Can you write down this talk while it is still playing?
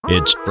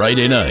It's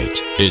Friday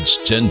night. It's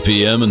 10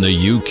 p.m. in the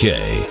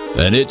UK.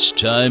 And it's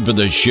time for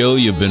the show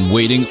you've been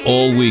waiting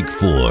all week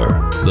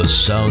for. The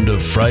sound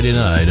of Friday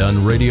night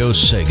on Radio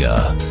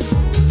Sega.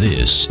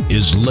 This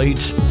is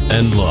Late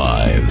and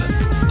Live.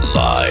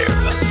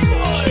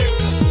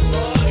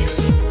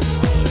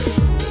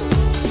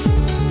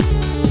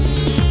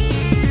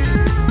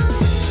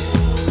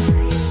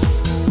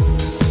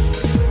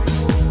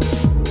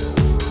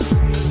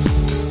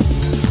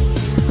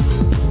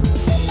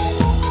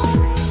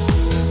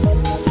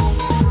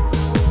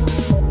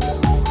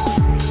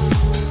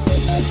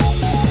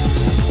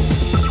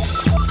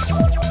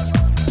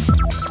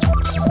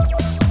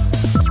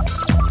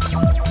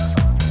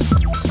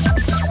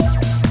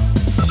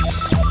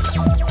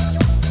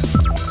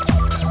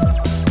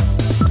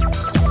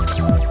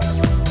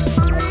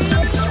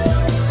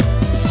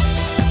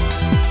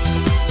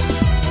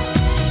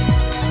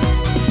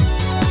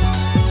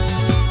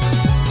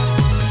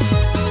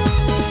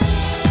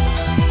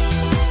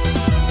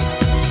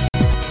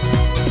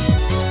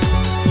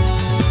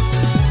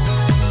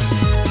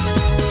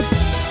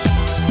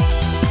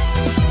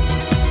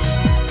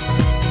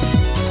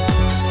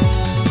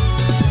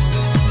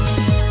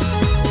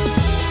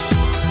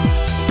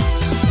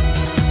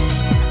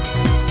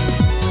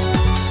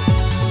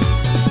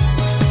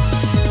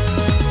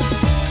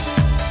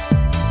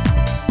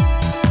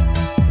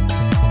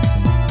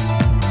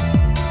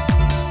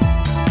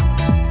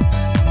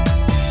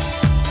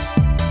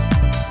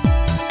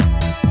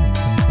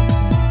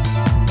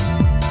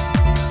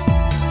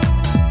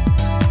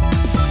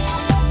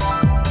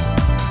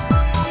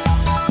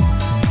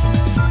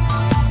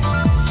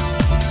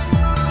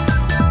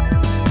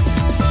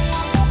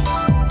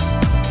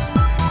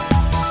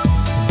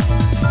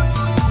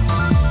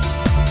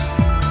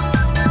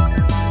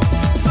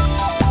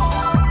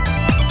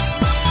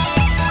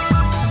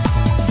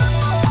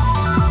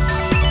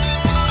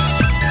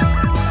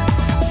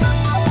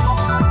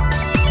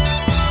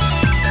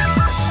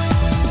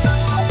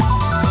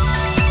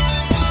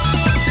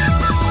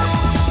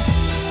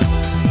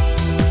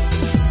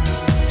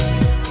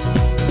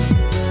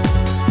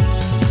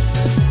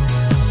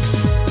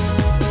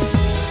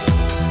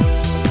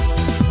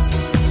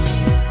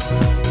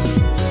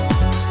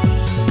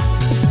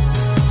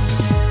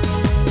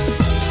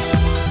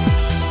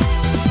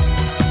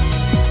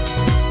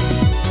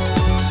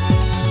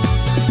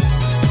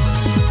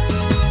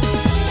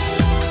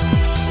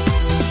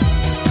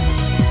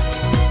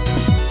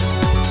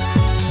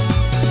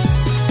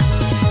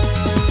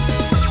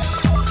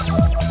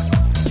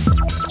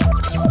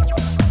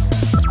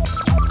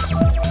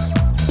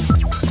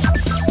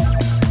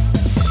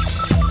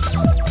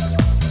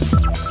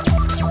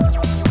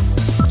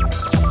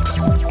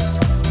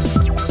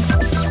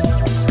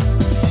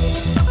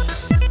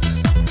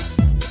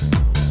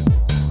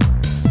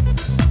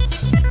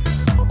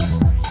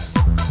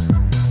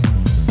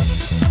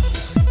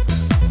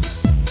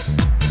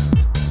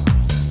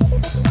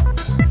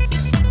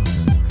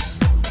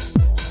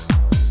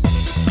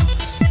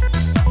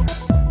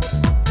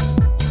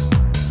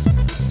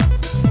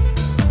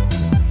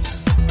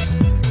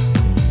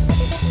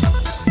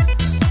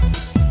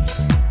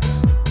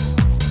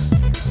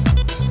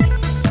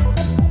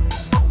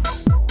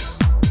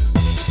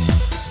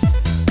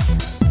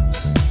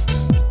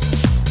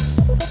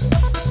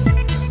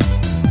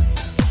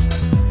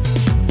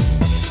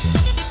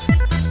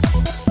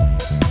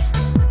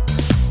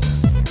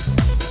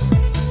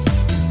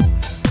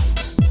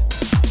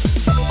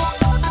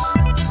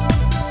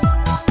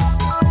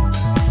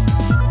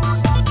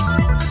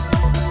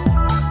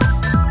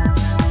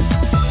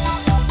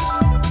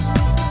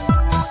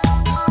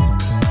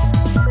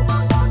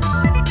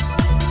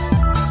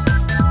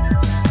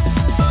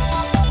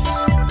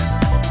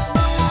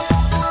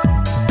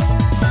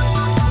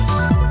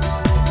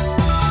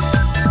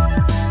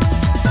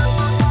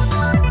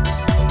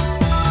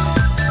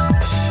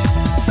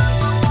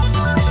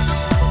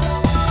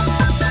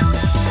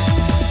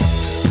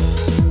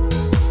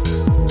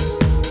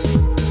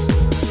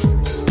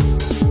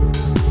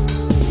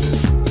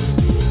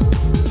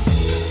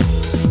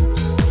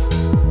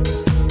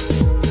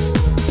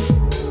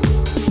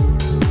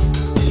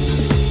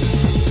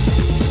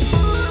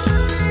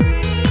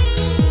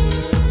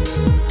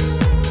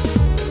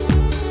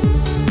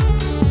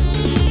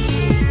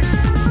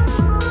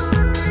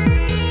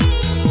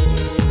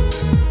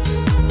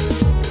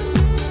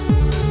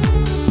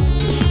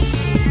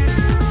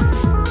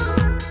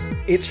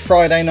 It's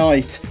Friday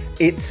night.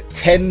 It's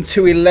 10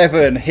 to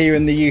 11 here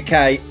in the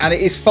UK, and it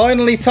is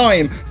finally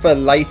time for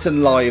Late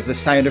and Live, the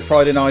sound of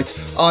Friday night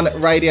on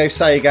Radio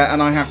Sega.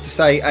 And I have to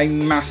say a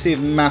massive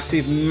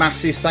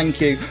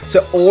thank you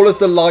to all of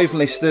the live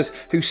listeners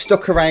who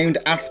stuck around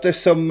after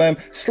some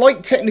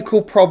slight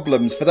technical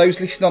problems. For those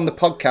listening on the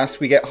podcast,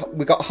 we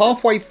got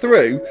halfway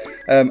through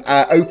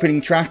our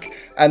opening track,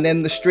 and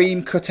then the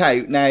stream cut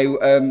out. Now,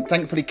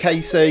 thankfully,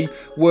 Casey,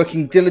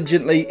 working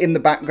diligently in the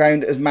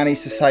background, has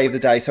managed to save the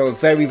day. So a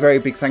very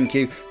big thank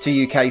you to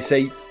you,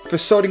 Casey. for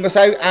sorting us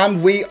out,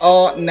 and we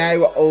are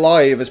now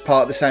live as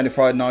part of the Sound of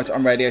Friday Night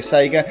on Radio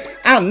Sega.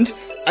 And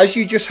as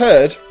you just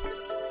heard,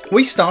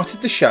 we started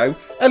the show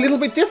a little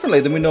bit differently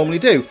than we normally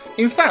do.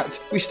 In fact,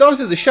 we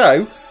started the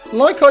show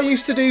like I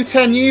used to do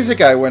 10 years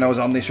ago when I was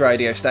on this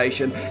radio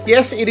station.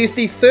 Yes, it is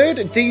the third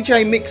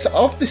DJ mix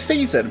of the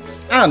season,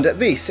 and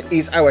this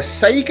is our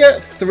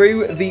Sega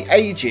Through the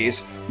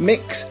Ages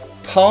mix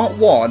part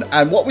 1.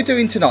 And what we're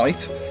doing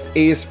tonight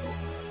is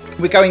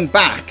we're going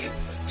back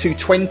to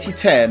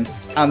 2010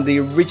 and the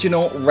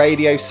original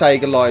Radio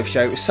Sega live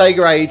show. It was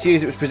Sega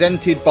Ages. It was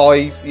presented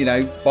by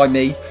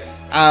me.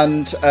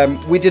 And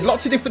we did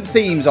lots of different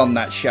themes on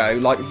that show.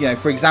 Like,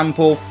 for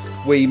example,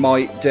 we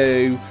might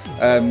do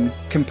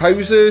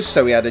composers.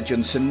 So we had a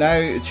Johnson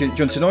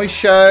Noyes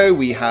show.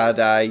 We had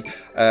a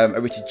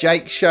Richard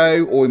Jake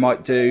show. Or we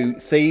might do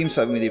themes.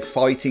 So we did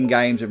fighting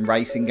games and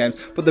racing games.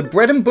 But the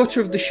bread and butter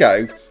of the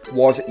show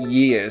was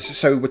years.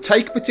 So we would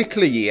take a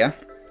particular year,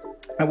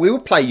 and we will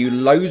play you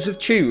loads of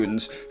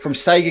tunes from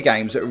Sega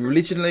games that were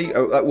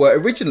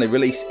originally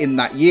released in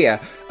that year,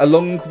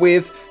 along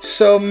with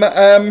some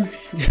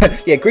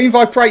Green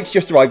Viper 8's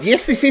just arrived.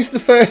 Yes, this is the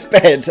first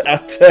bed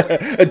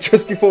at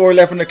just before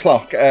 11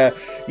 o'clock. But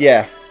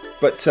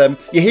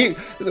you hear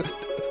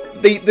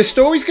the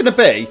story's going to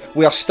be,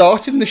 we are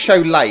starting the show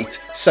late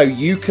so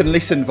you can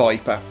listen,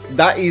 Viper.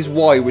 That is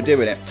why we're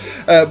doing it.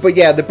 But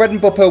yeah, the bread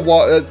and butter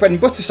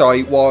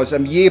was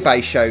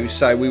year-based shows.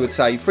 So we would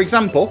say, for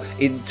example,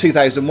 in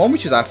 2001,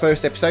 which is our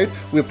first episode,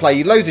 we'll play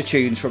you loads of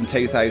tunes from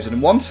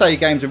 2001, Sega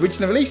games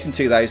originally released in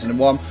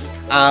 2001,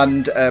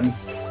 and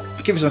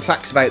give us some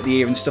facts about the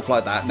year and stuff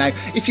like that. Now,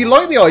 if you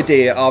like the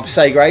idea of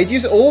Sega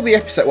Ages, all the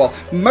episodes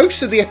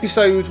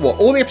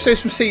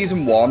from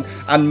Season 1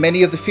 and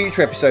many of the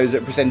future episodes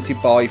that are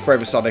presented by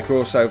Forever Sonic are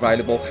also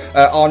available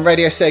on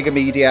Radio Sega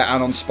Media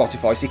and on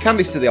Spotify, so you can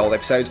listen to the old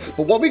episodes.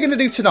 But what we're going to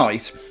do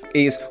tonight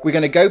is we're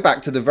going to go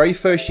back to the very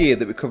first year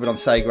that we covered on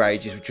Sega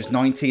Ages, which was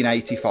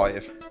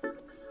 1985.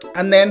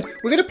 And then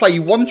we're going to play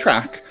you one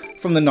track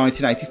from the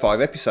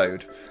 1985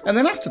 episode. And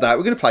then after that,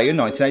 we're going to play you a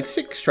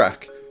 1986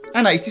 track,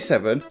 and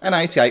 87 and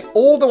 88,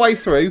 all the way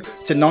through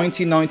to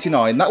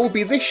 1999. That will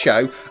be this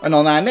show, and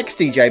on our next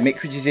DJ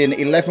mix, which is in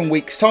 11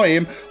 weeks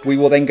time, we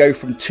will then go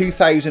from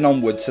 2000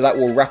 onwards, so that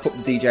will wrap up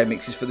the DJ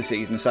mixes for the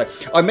season. So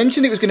I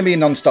mentioned it was going to be a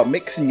non-stop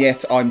mix, and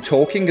yet I'm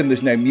talking and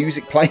there's no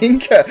music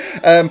playing,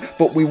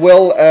 but we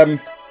will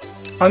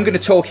I'm going to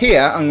talk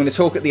here, I'm going to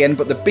talk at the end,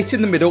 but the bit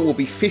in the middle will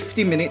be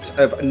 50 minutes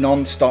of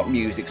non-stop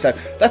music. So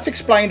that's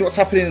explained what's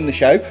happening in the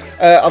show.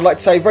 I'd like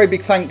to say a very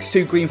big thanks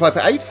to Green Viper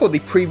 8 for the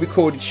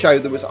pre-recorded show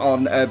that was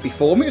on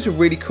before me. It was a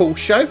really cool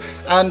show,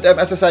 and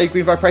as I say,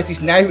 Green Viper 8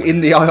 is now in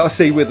the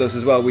IRC with us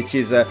as well, which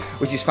is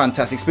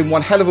fantastic. It's been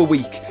one hell of a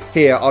week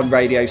here on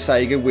Radio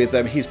Sega with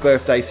his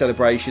birthday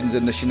celebrations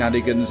and the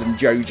shenanigans and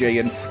Joji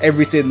and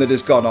everything that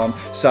has gone on.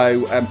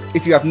 So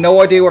if you have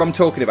no idea what I'm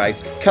talking about,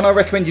 can I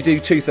recommend you do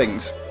two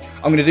things?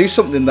 I'm going to do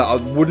something that I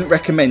wouldn't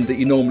recommend that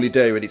you normally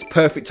do, and it's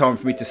perfect time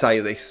for me to say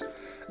this.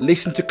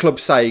 Listen to Club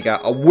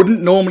Sega. I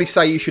wouldn't normally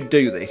say you should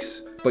do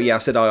this, but yeah, I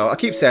said IRC. I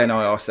keep saying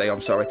IRC,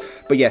 I'm sorry.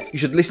 But yeah, you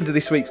should listen to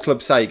this week's Club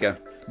Sega,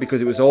 because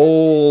it was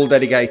all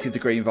dedicated to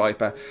Green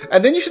Viper.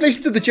 And then you should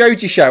listen to the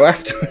Joji show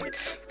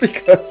afterwards,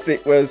 because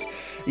it was...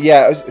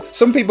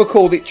 some people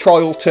called it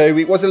Trial 2.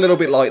 It was a little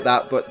bit like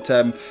that, but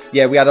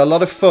we had a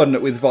lot of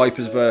fun with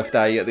Viper's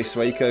birthday this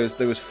week.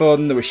 There was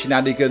fun, there was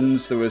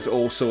shenanigans, there was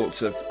all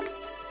sorts of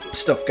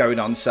stuff going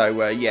on, so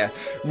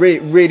really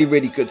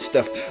good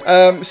stuff.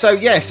 So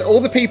yes, all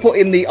the people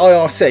in the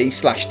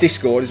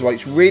IRC/Discord is why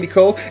it's really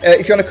cool.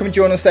 If you want to come and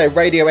join us there,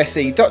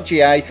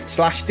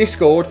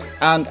 radiose.ga/Discord,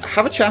 and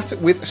have a chat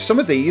with some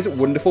of these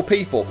wonderful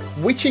people,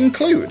 which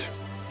include,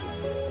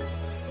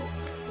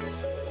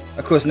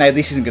 of course, now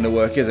this isn't going to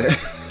work, is it?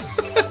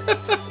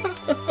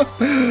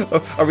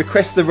 I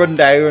request the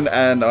rundown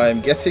and I'm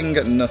getting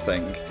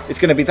nothing. It's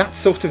going to be that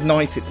sort of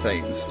night, it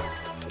seems.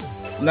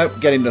 Nope,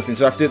 getting nothing.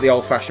 So I have to do it the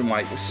old-fashioned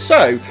way.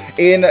 So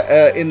in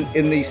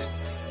the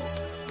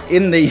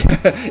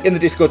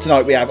Discord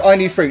tonight, we have I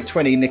Need Fruit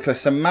 20,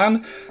 Nicholas and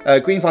Man,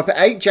 Green Viper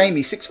 8,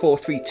 Jamie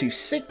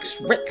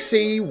 64326,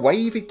 Rexy,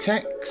 Wavy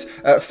Tex.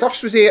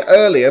 Frost was here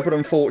earlier, but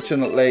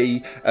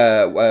unfortunately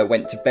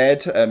went to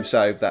bed.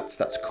 So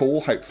that's cool.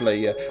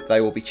 Hopefully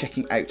they will be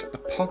checking out the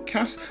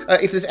podcast.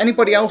 If there's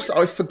anybody else that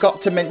I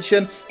forgot to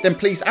mention, then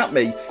please at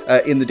me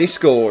in the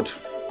Discord,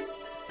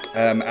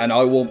 and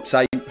I will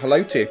say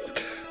hello to you.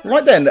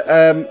 Right then,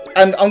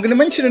 and I'm going to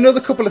mention another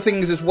couple of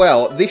things as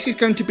well. This is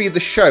going to be the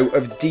show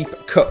of deep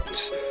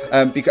cuts,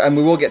 and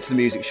we will get to the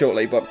music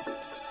shortly, but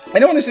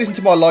anyone who's listened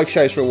to my live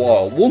shows for a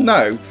while will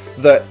know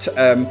that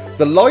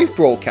the live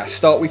broadcasts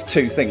start with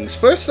two things.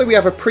 Firstly, we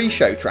have a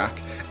pre-show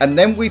track, and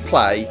then we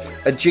play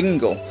a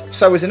jingle.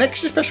 So as an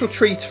extra special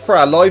treat for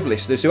our live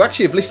listeners who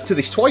actually have listened to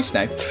this twice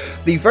now,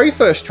 the very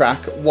first track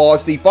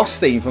was the boss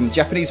theme from the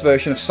Japanese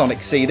version of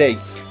Sonic CD.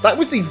 That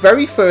was the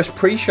very first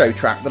pre-show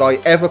track that I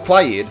ever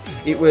played.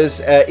 It was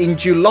in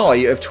July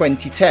of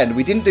 2010.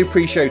 We didn't do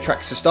pre-show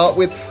tracks to start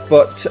with,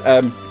 but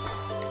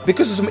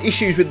because of some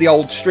issues with the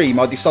old stream,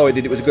 I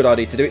decided it was a good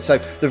idea to do it. So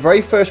the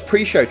very first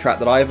pre-show track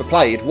that I ever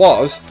played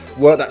was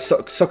Work That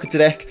Sucker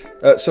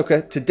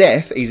to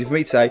Death, easy for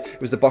me to say.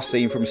 It was the boss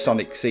theme from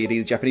Sonic CD,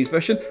 the Japanese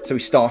version. So we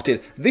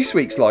started this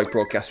week's live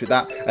broadcast with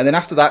that. And then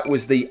after that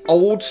was the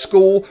old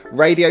school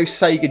Radio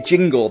Sega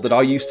jingle that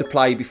I used to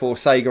play before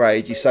Sega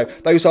Ages. So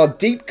those are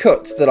deep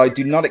cuts that I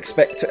do not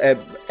expect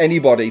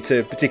anybody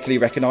to particularly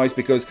recognise,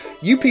 because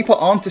you people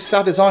aren't as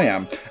sad as I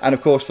am. And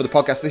of course, for the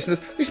podcast listeners,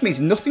 this means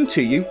nothing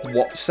to you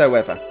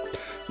whatsoever.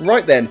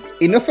 Right then,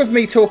 enough of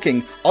me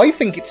talking. I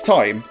think it's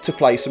time to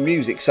play some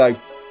music. So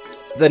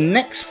the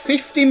next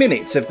 50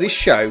 minutes of this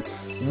show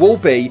will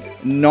be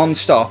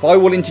non-stop. I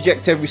will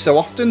interject every so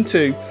often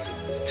to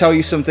tell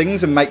you some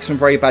things and make some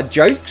very bad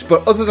jokes,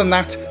 but other than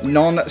that,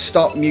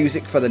 non-stop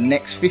music for the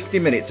next 50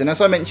 minutes. And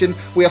as I mentioned,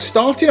 we are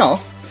starting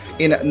off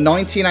in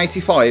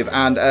 1985,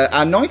 and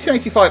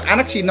 1985 and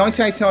actually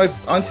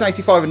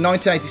 1985 and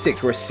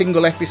 1986 were a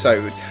single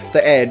episode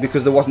that aired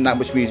because there wasn't that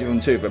much music from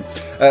the two of them.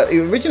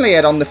 It originally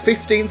aired on the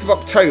 15th of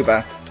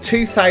October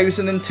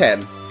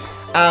 2010,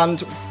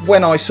 and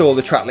when I saw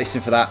the track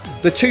listing for that,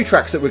 the two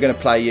tracks that we're going to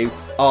play you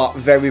are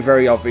very,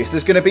 very obvious.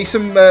 There's going to be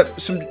some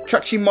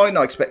tracks you might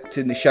not expect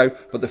in the show,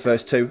 but the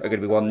first two are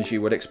going to be ones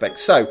you would expect.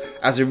 So,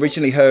 as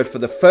originally heard for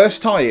the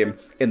first time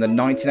in the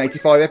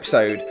 1985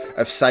 episode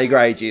of Sega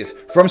Ages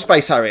from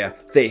Space Harrier,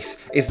 this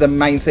is the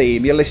main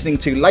theme. You're listening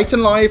to Late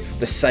and Live,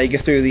 the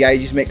Sega Through the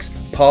Ages mix,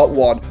 part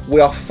 1.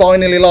 We are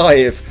finally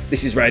live.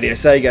 This is Radio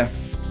Sega.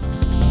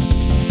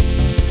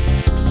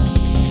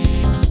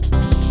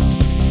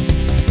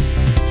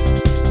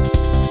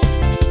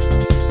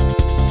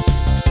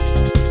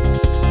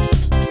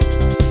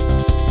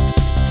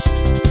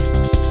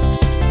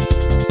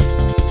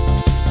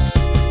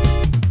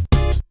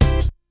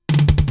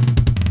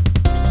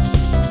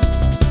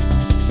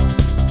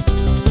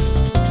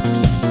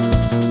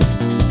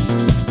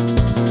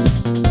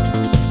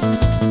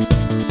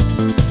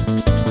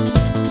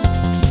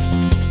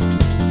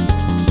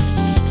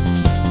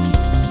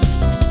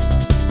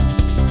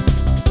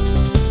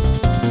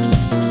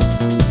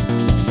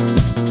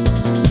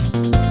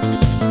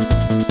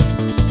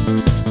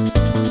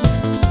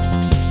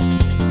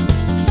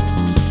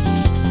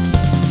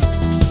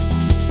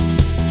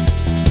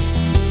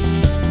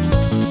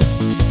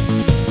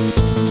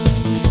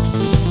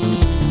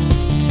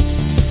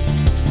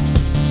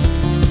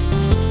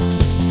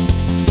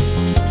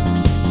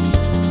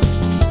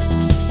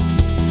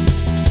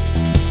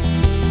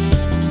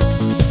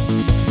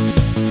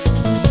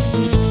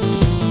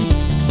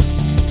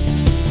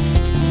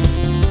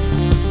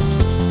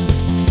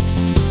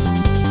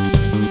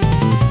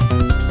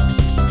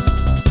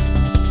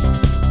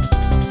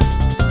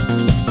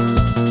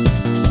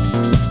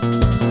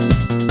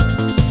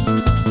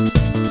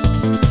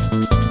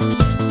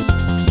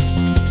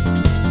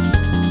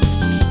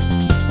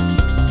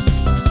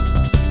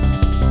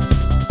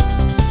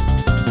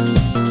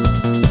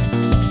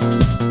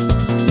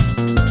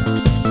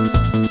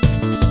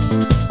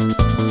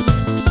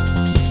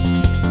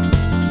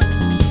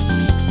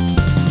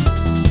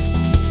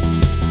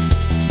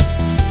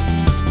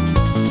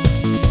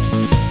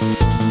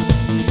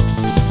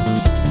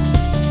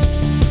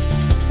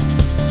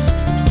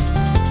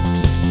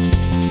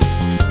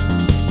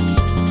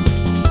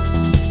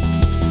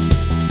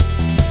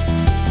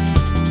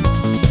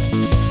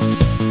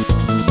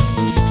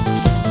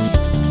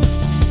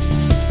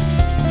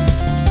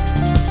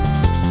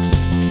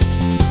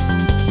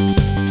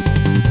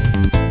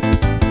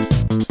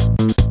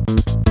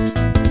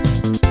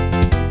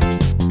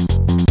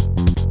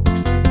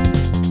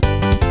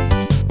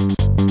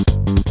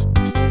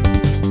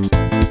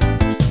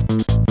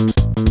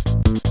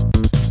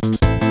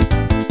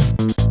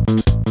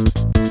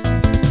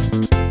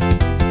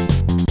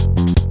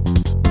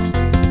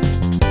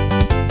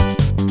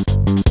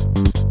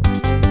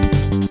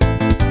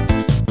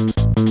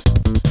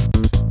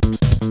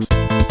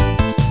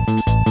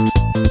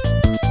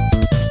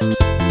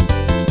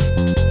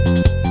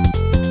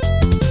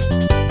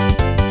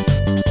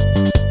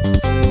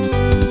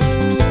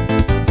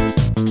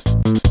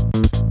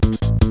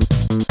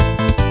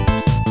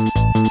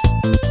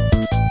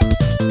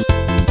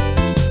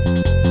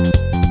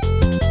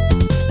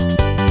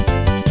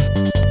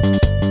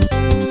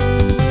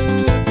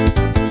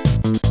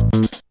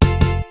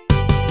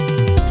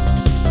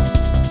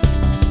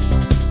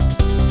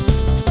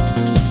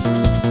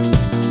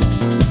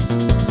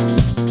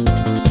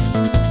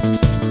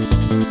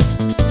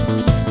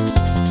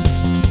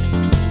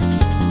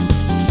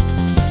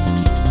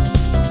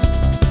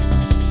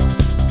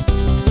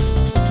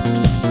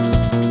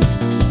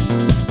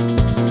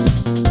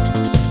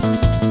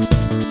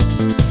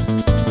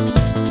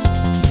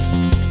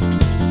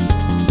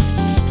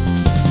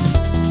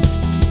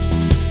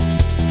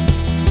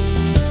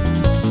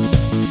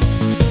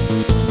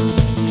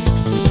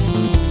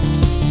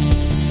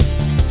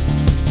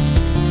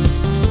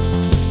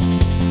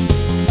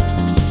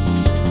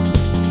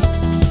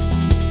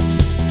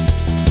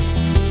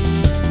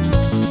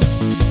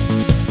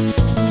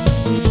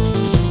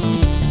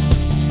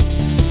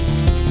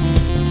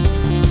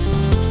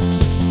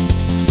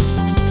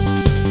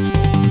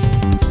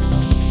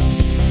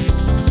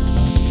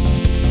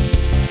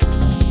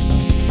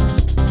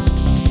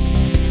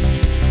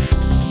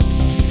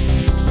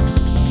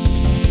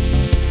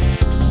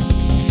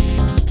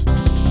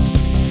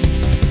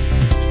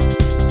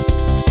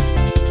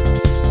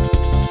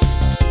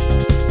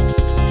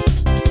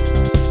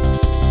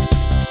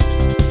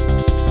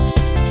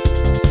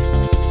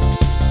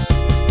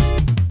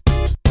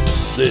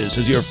 This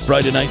is your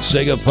Friday Night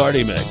Sega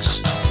Party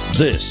Mix.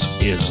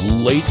 This is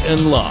Late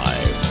and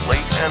Live.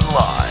 Late and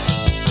Live.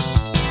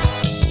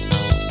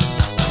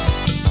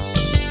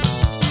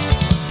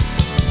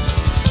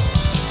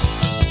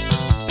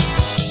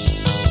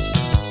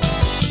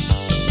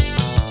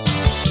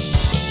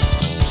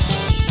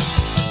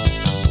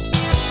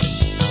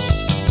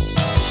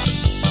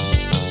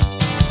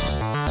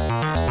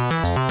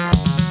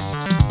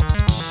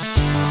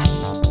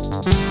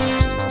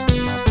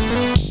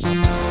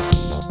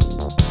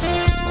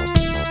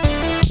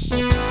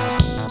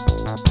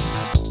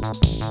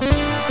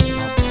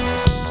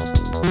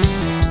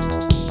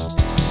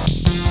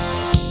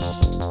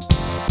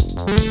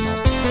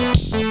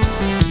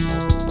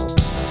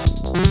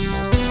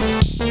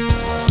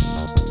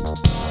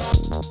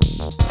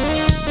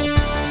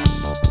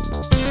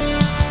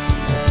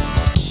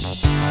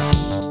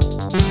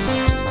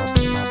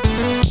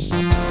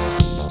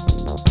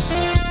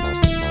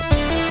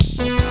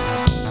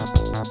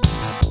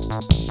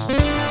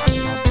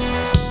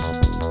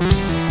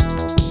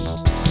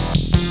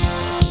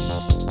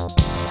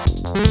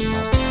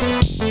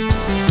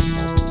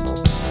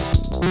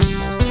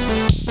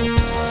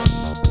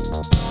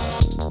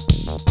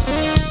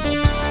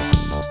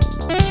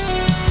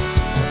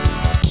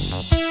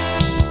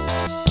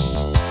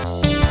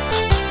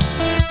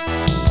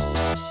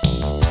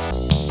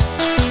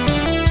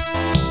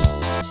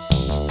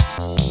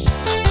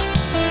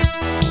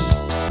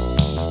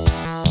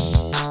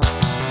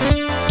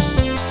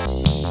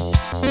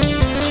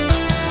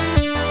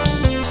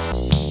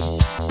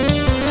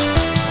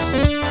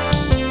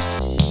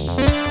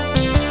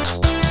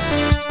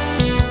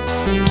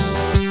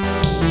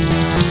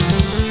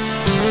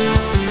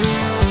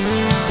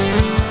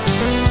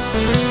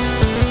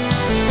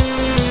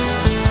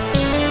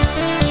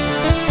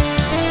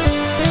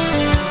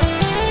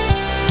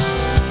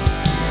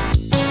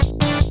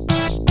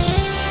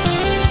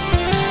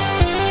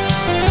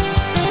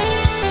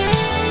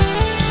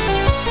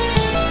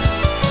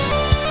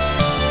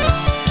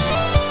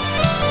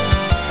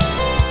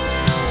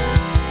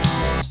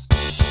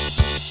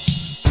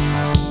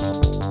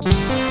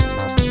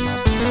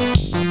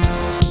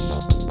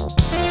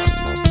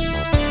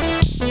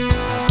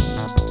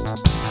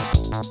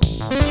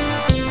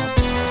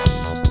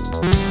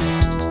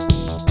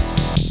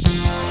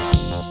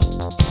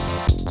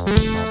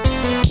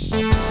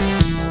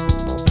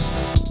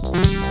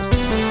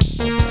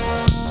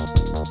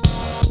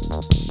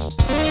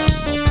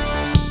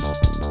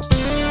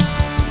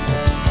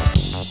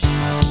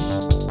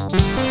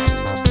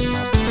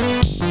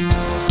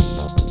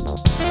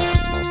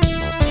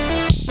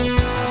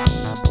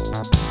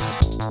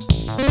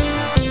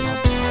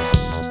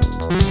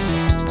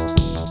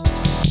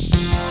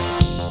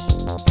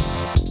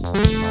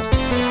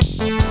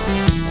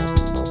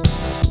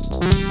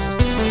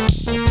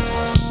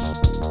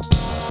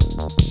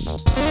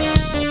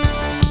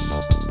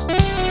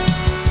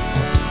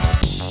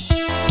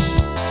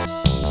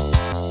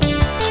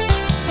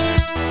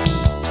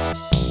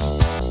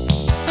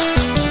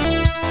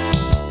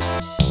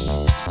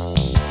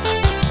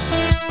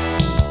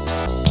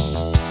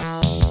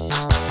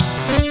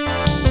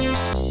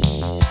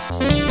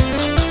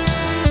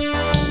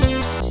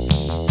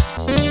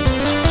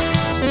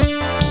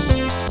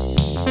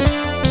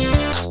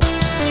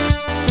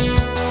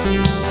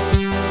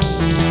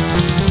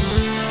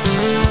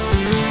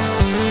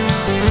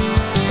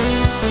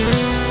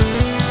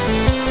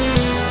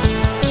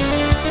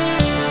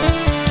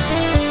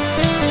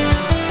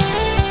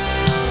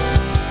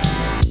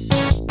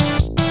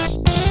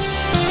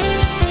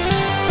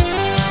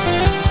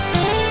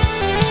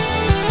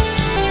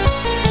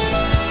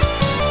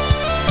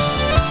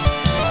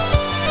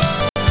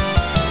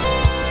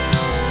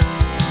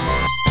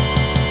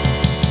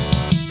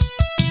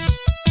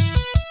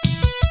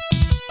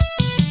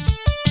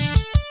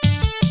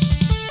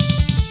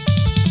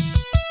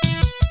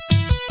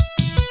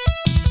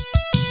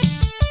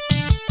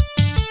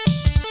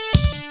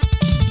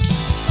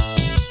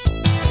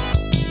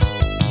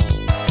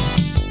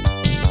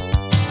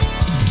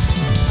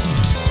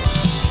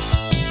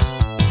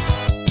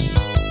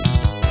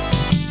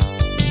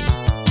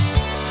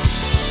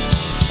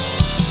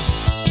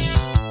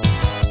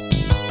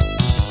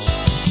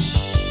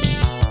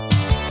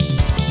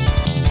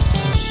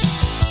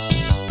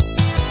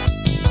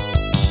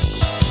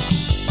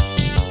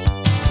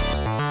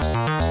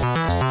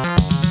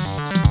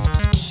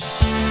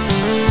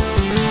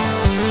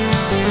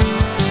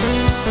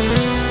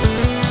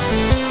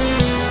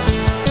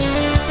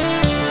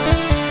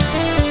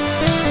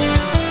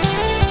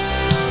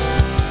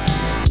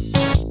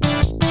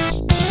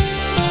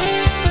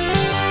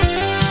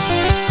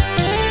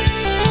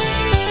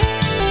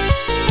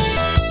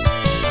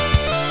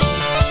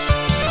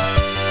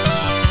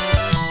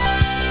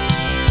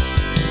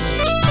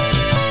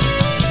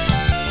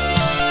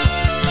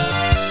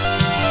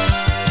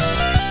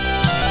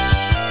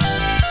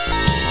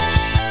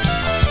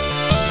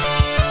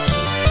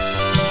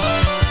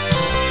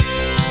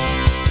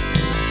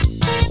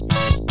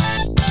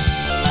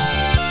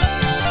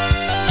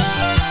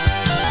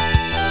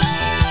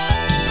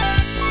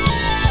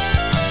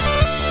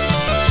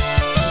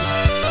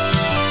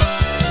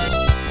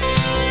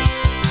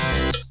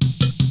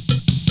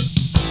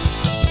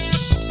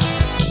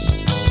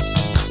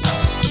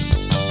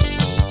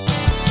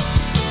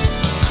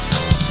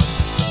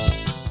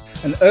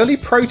 early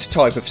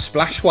prototype of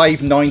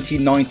Splashwave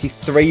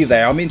 1993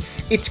 there. I mean,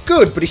 it's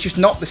good, but it's just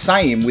not the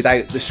same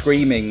without the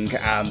screaming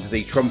and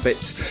the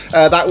trumpets.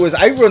 That was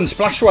Outrun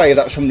Splashwave.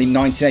 That was from the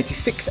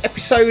 1986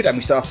 episode, and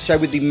we start off the show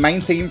with the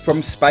main theme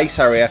from Space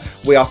Harrier.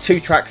 We are 2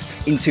 tracks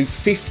into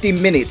 50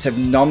 minutes of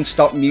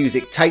non-stop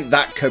music. Take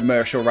that,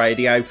 commercial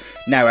radio.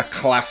 Now a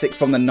classic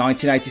from the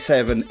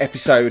 1987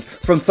 episode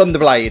from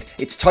Thunderblade.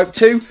 It's Type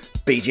 2,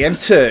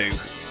 BGM 2.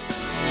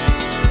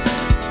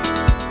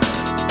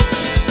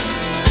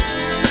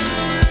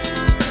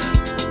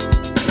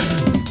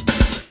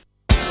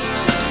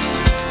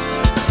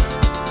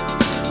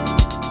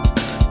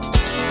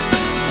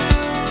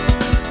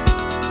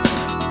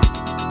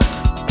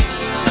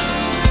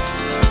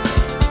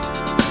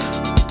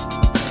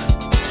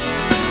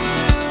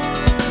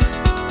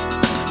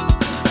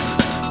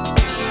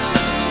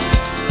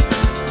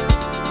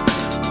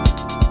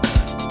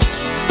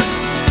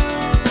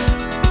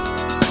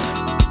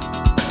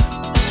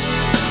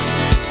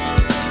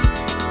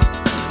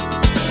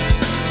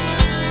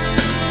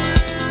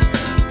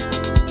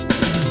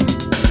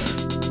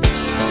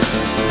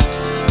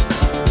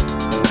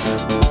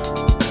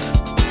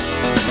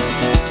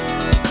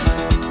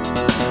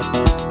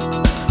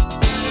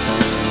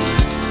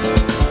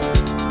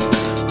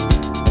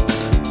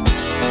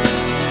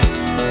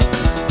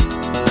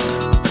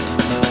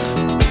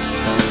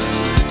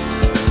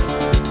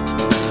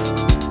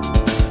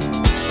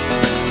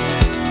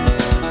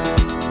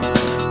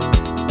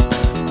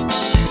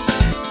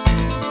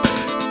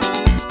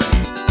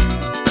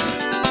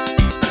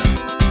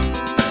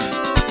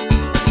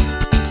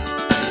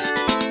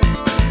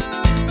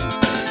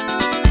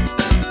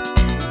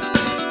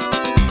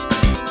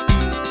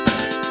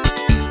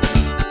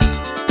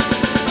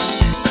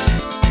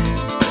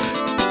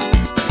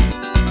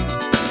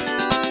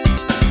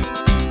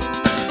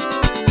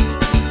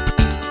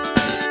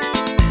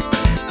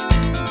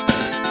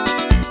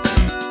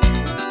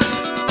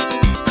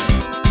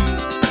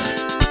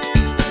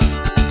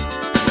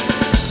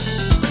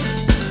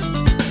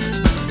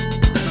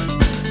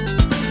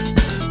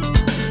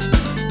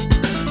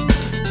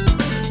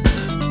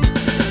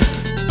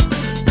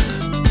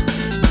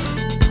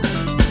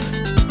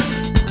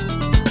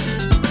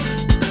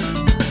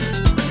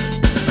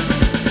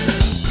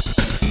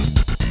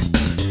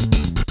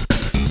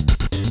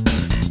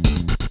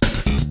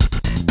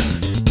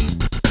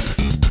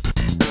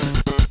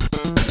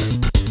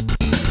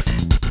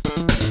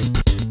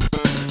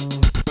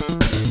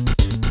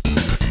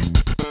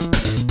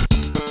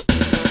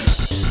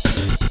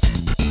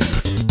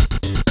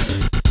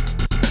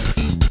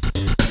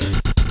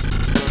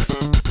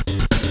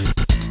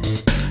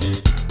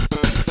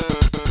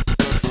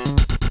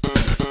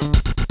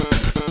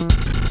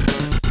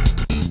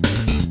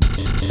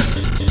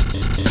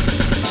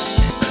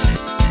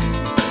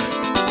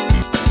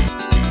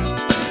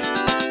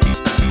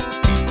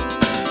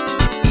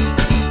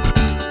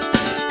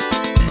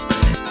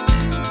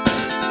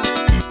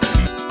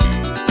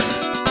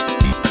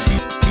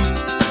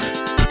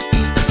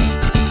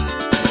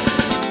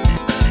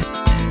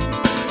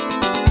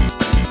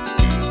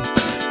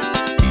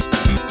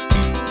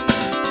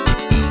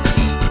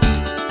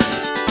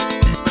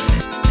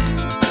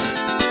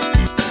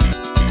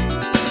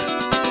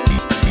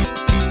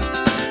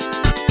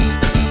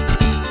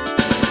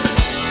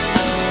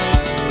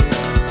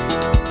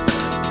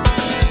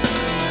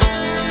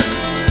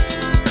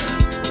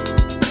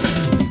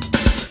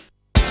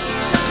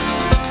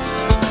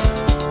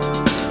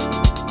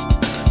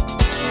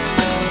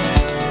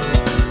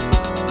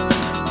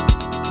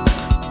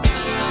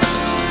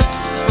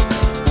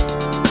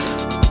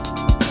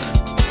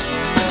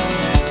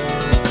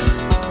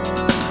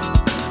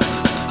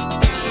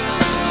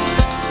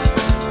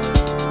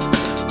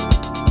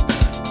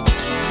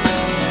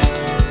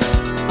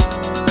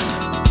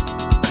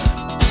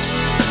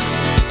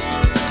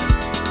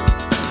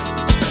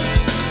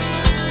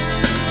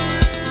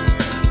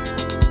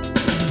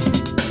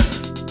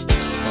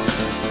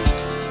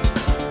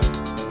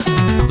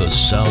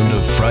 Sound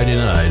of Friday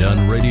night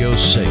on Radio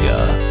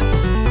Sega.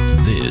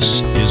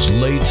 This is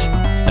Late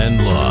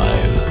and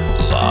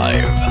Live.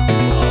 Live.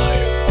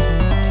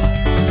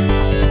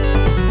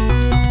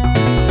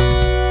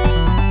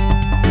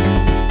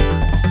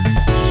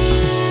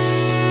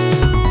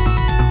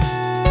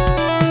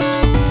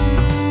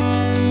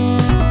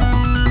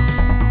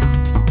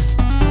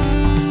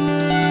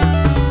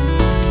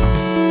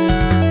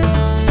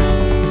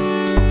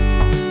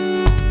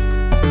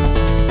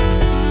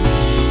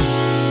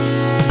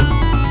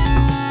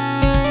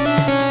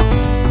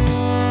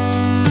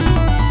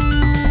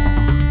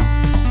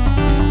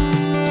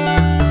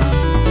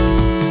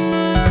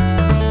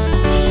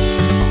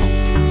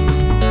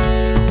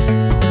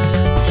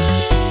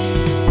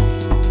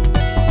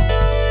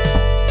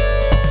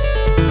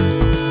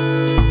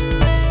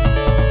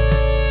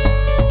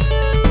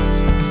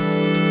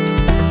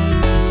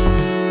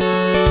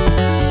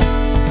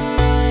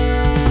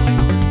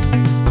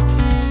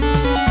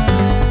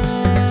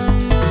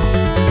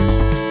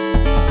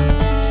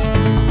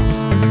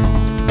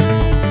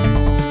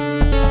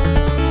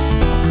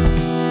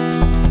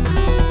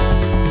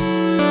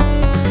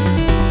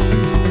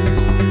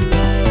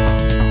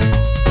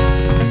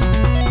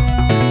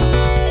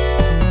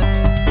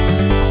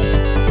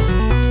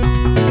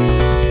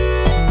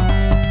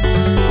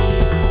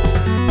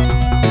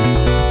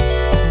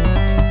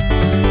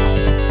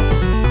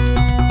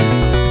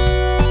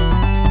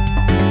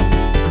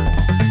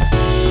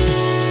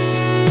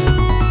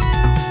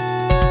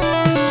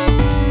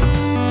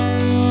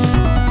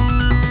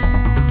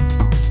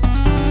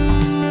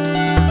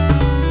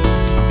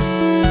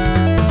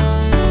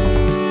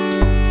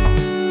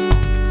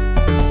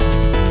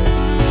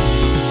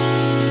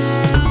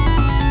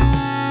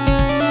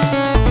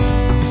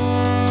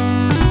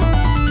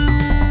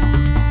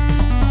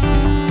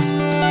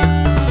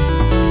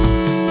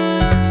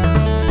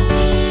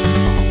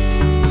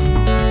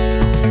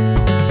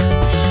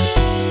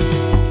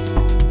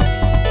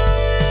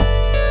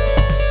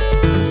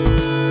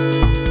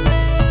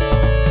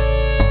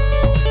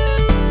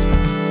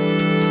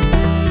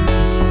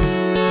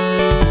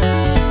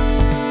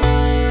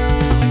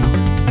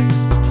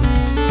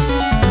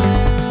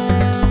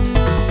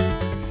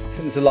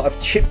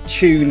 chip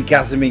tune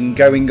gasming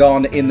going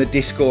on in the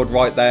Discord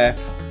right there.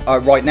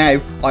 Right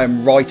now, I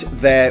am right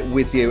there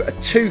with you.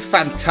 Two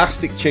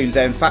fantastic tunes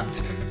there. In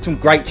fact, some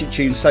great chip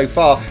tunes so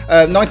far.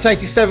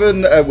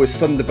 1987 was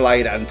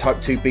Thunderblade and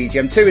Type 2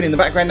 BGM2, and in the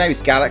background now is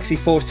Galaxy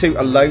Force 2,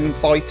 A Lone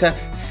Fighter,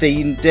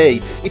 Scene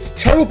D. It's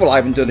terrible I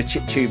haven't done a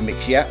chip tune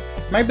mix yet.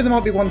 Maybe there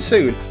might be one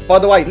soon. By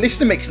the way,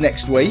 listener mix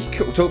next week.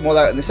 We'll talk more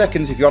about it in a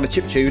second. If you're on a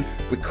chip tune,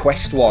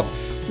 request one.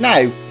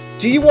 Now,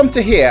 do you want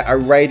to hear a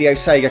Radio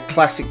Sega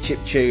classic chip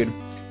tune?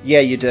 Yeah,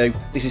 you do.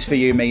 This is for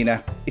you,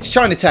 Mina. It's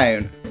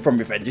Chinatown from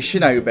Revenge of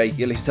Shinobi.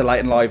 You listen to Late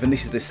and Live, and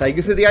this is the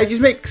Sega Through the Ages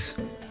mix,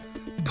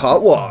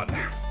 Part 1.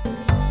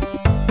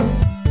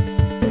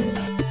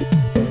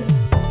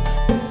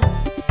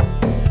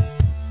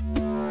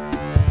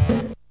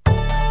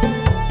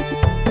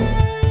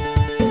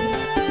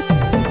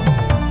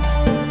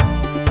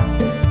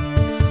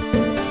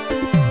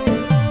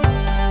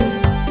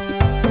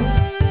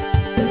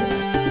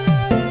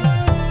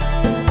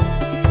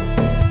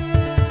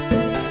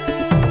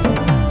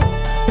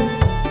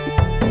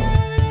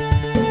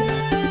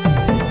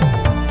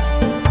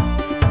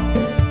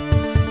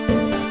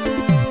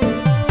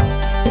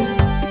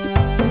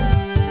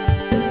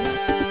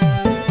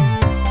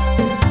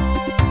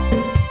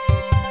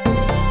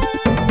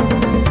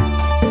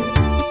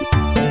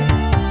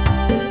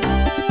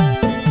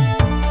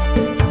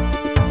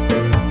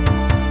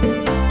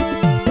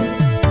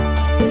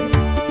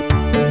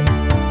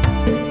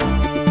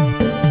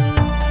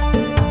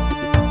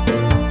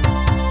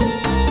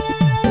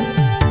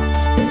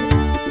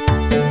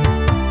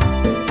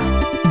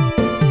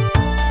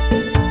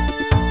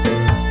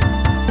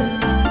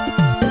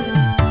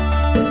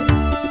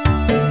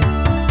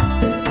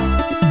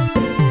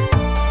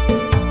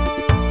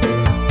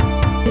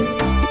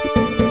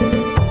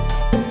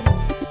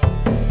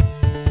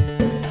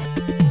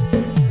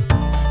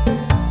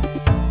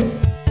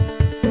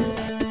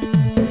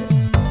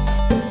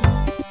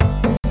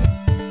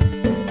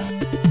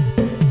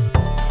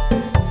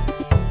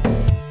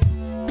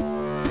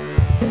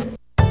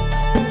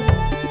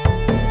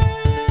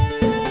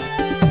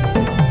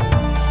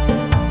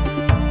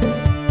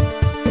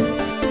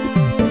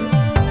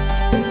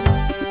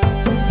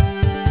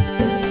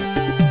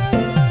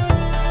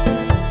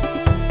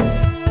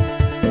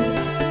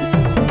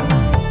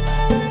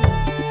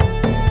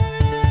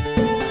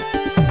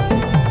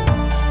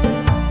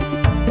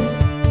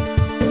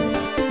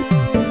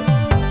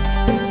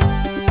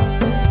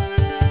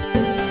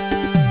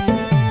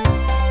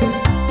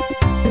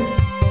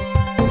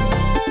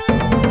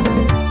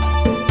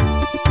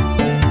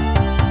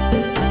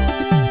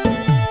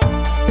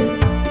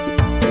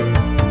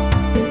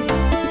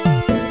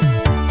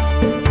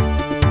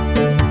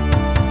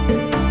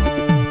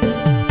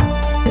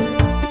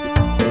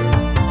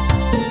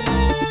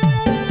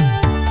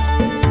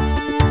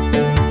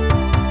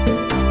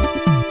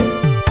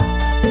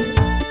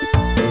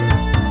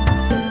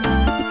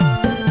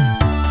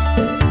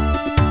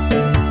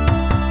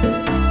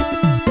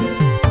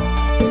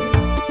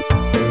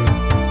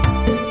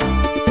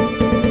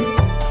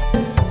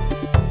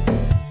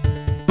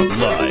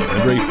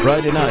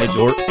 Friday night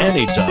or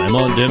anytime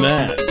on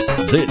demand.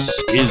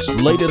 This is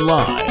Late and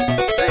Live.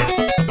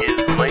 This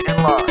is Late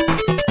and Live.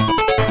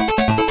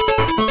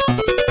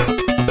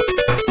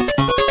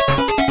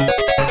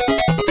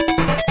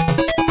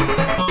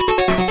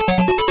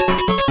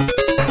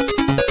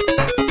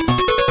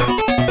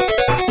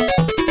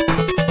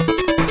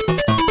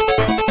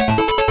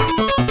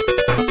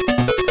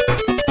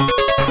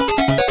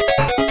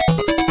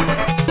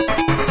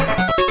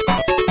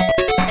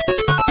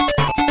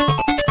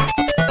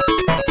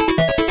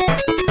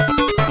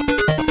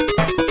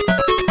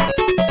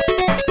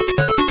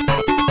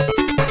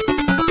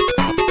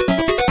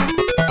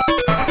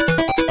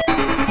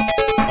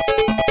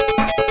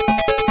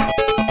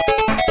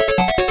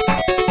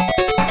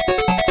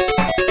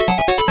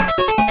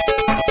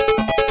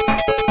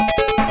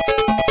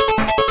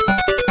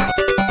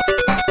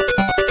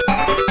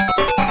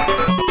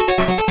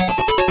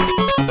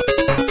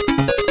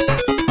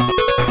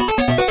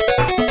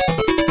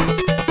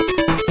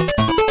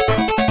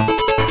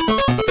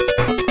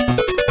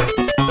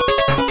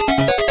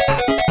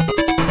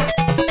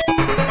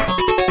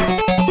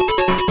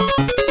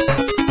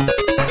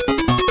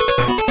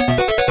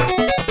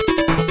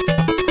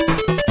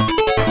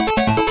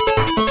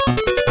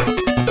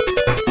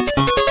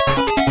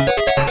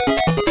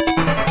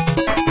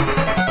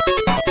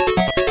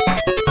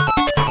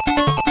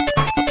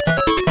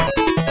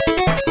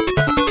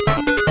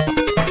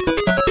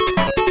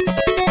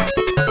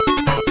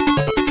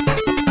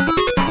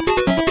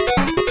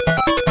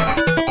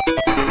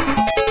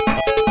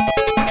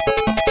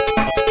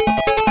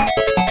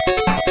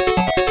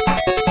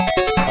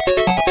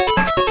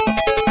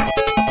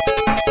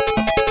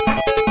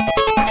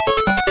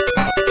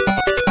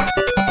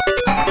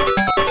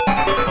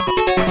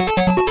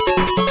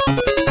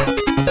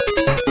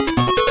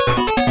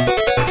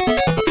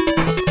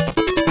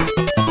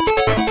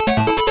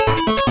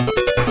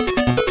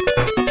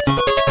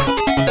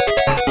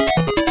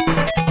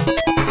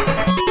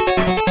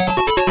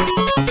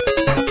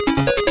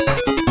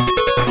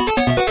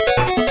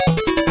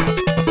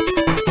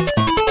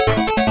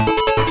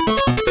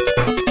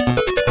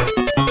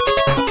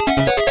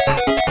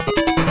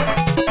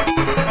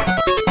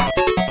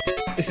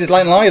 This is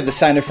Late Live, the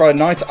sound of Friday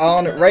night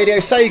on Radio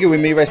Sega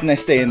with me, Resident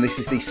SD, and this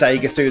is the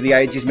Sega Through the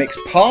Ages mix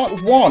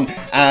part 1.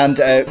 And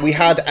we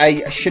had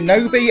a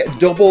Shinobi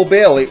double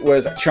bill. It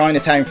was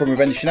Chinatown from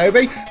Revenge of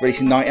Shinobi, released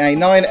in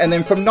 1989, and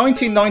then from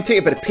 1990,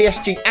 a bit of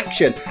PSG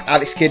action,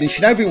 Alex Kidd in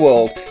Shinobi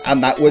World,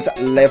 and that was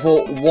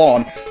Level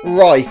 1.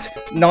 Right,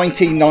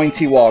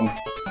 1991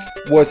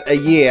 was a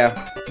year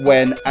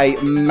when a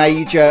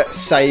major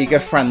Sega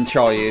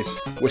franchise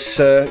was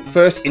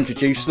first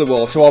introduced to the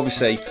world, so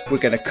obviously we're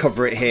going to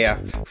cover it here.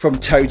 From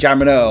Toe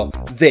Jam and Earl,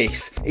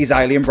 this is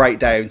Alien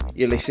Breakdown.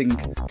 You're listening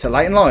to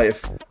Late and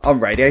Live on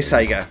Radio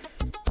Sega.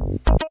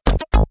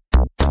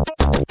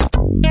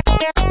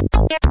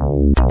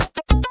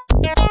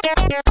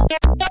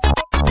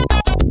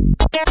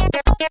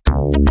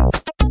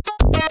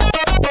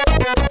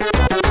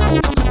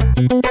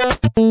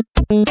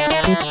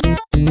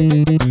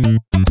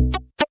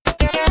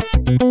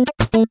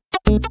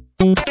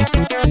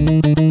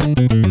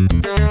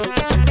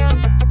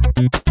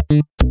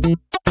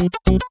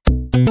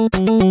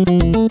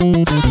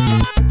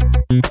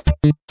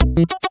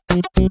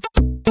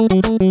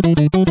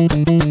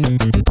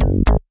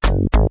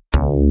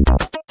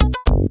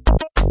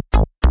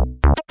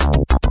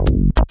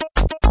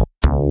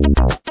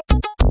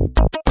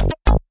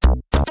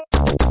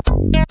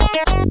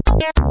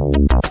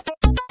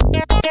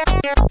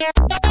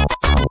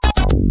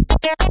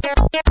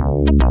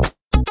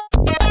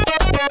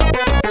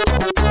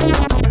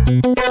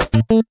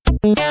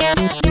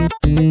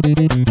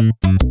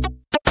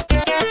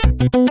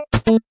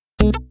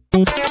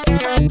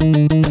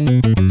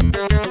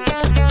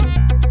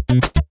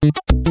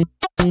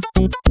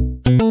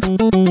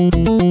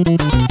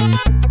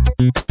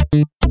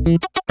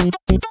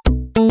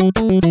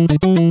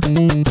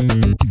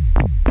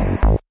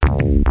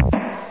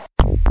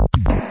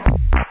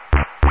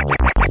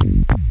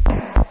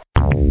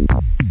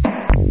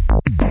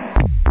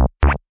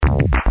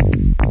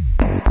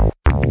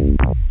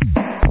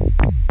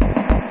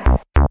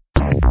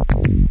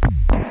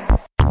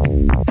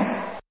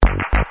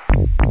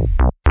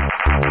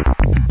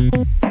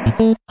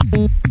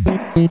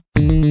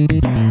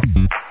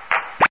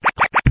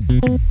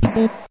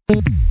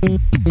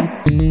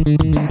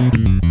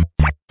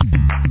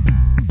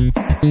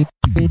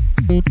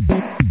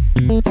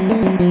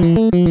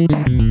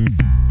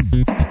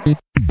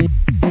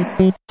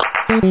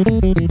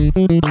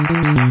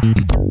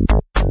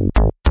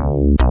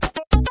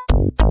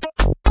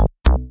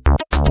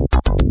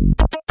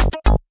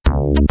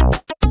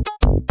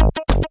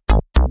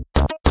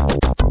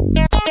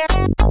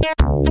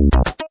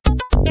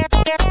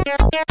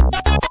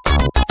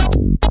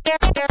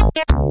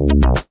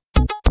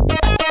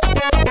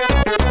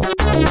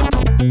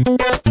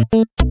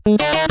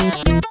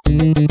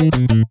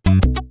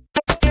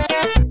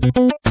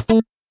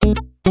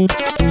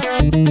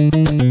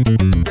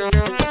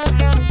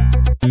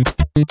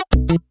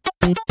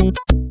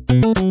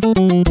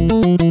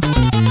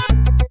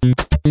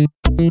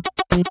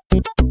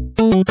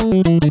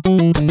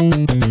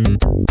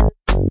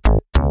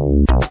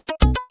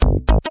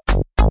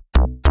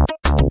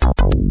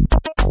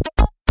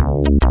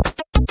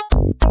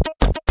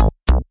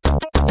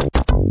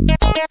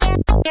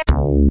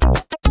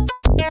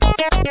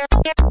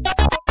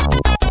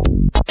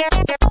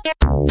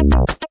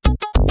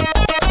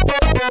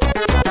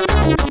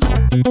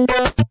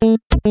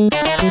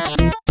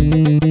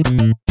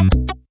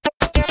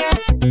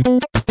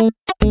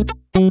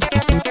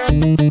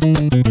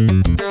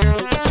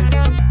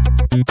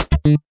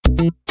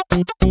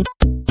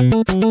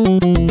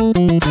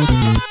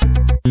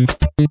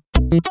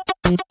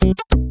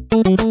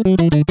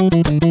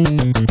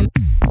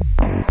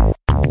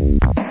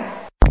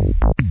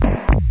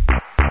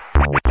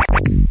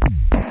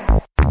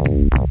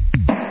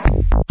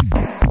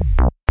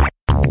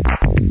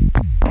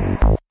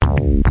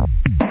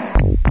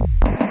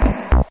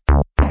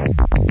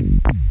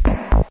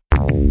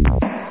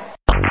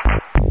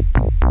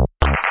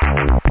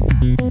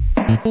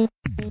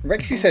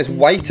 Rexy says,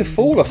 way to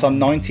fool us on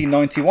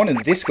 1991 in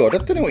the Discord. I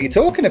don't know what you're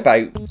talking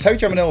about. Toe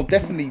Jam and Earl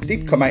definitely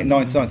did come out in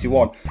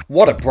 1991.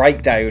 What a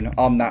breakdown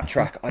on that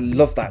track. I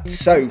love that.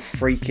 So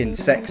freaking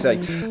sexy.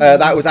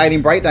 That was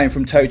Alien Breakdown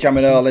from Toe Jam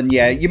and Earl, and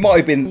yeah, you might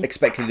have been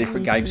expecting a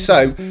different game.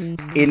 So,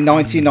 in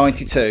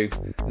 1992,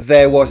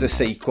 there was a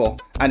sequel,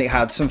 and it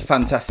had some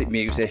fantastic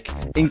music,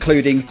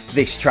 including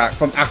this track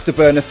from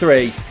Afterburner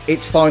 3,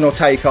 its final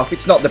takeoff.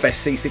 It's not the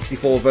best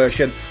C64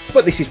 version,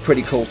 but this is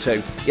pretty cool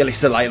too. You're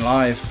listening to Late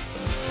Live.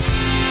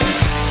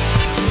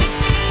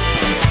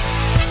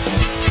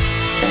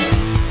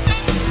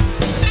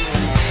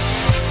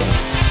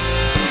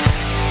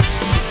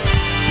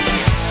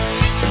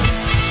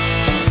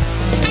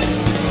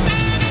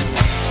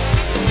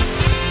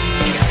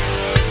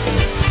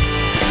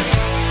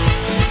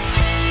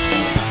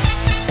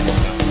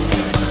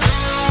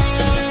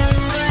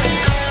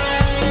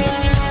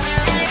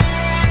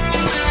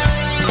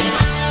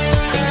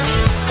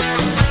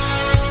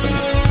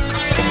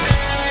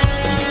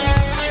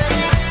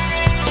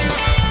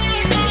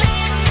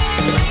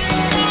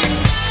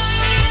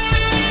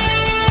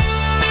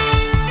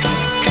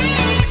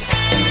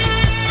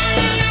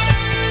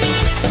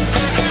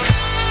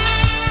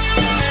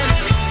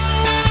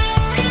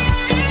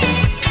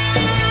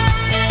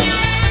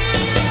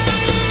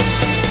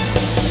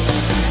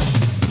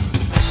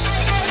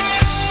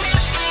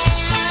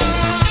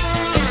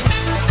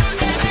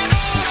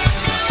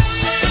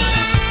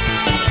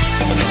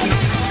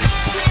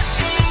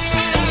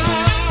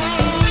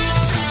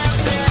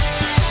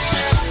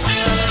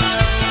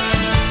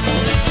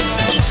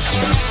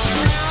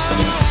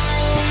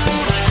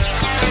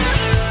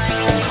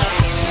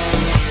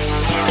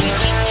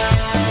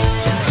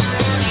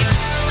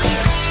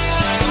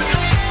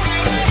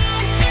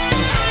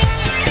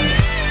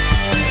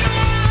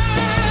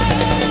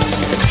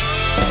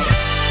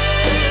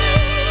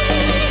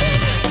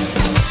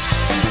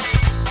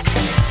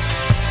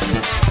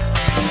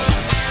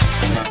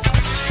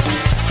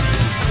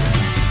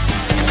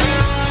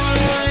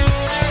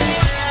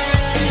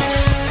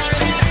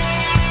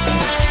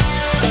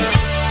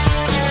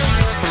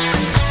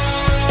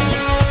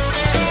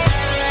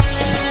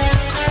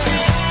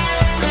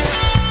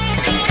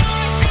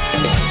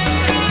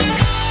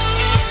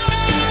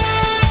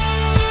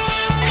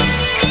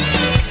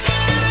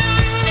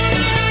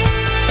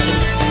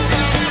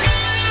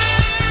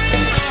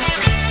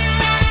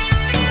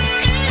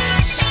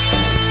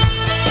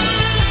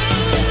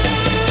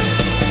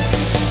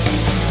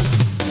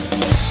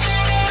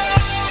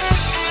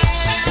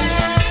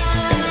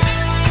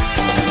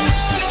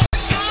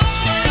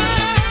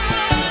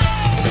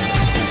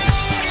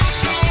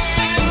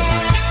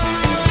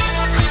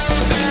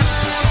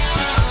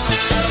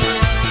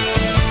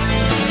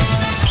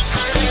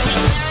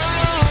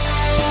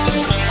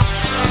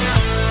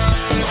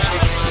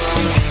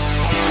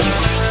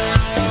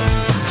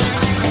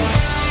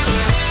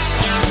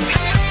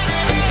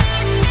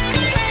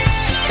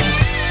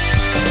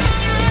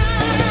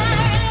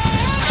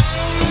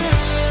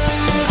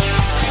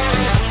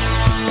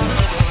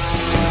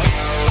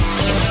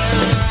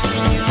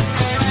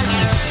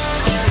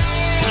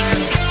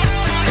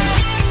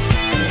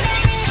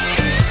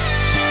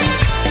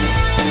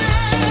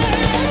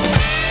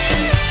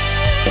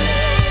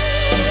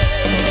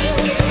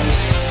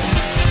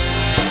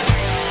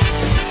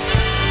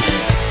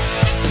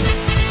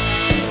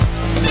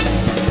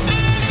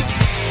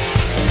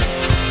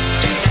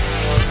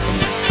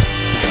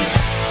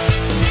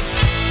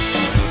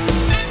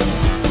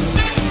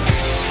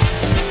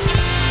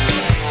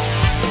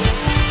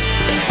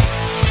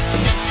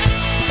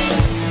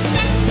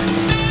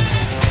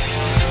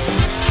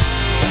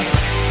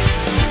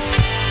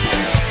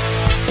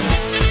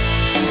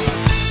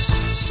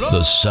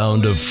 The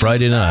sound of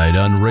Friday night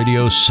on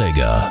Radio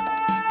Sega.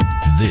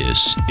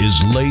 This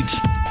is Late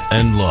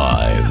and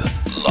Live.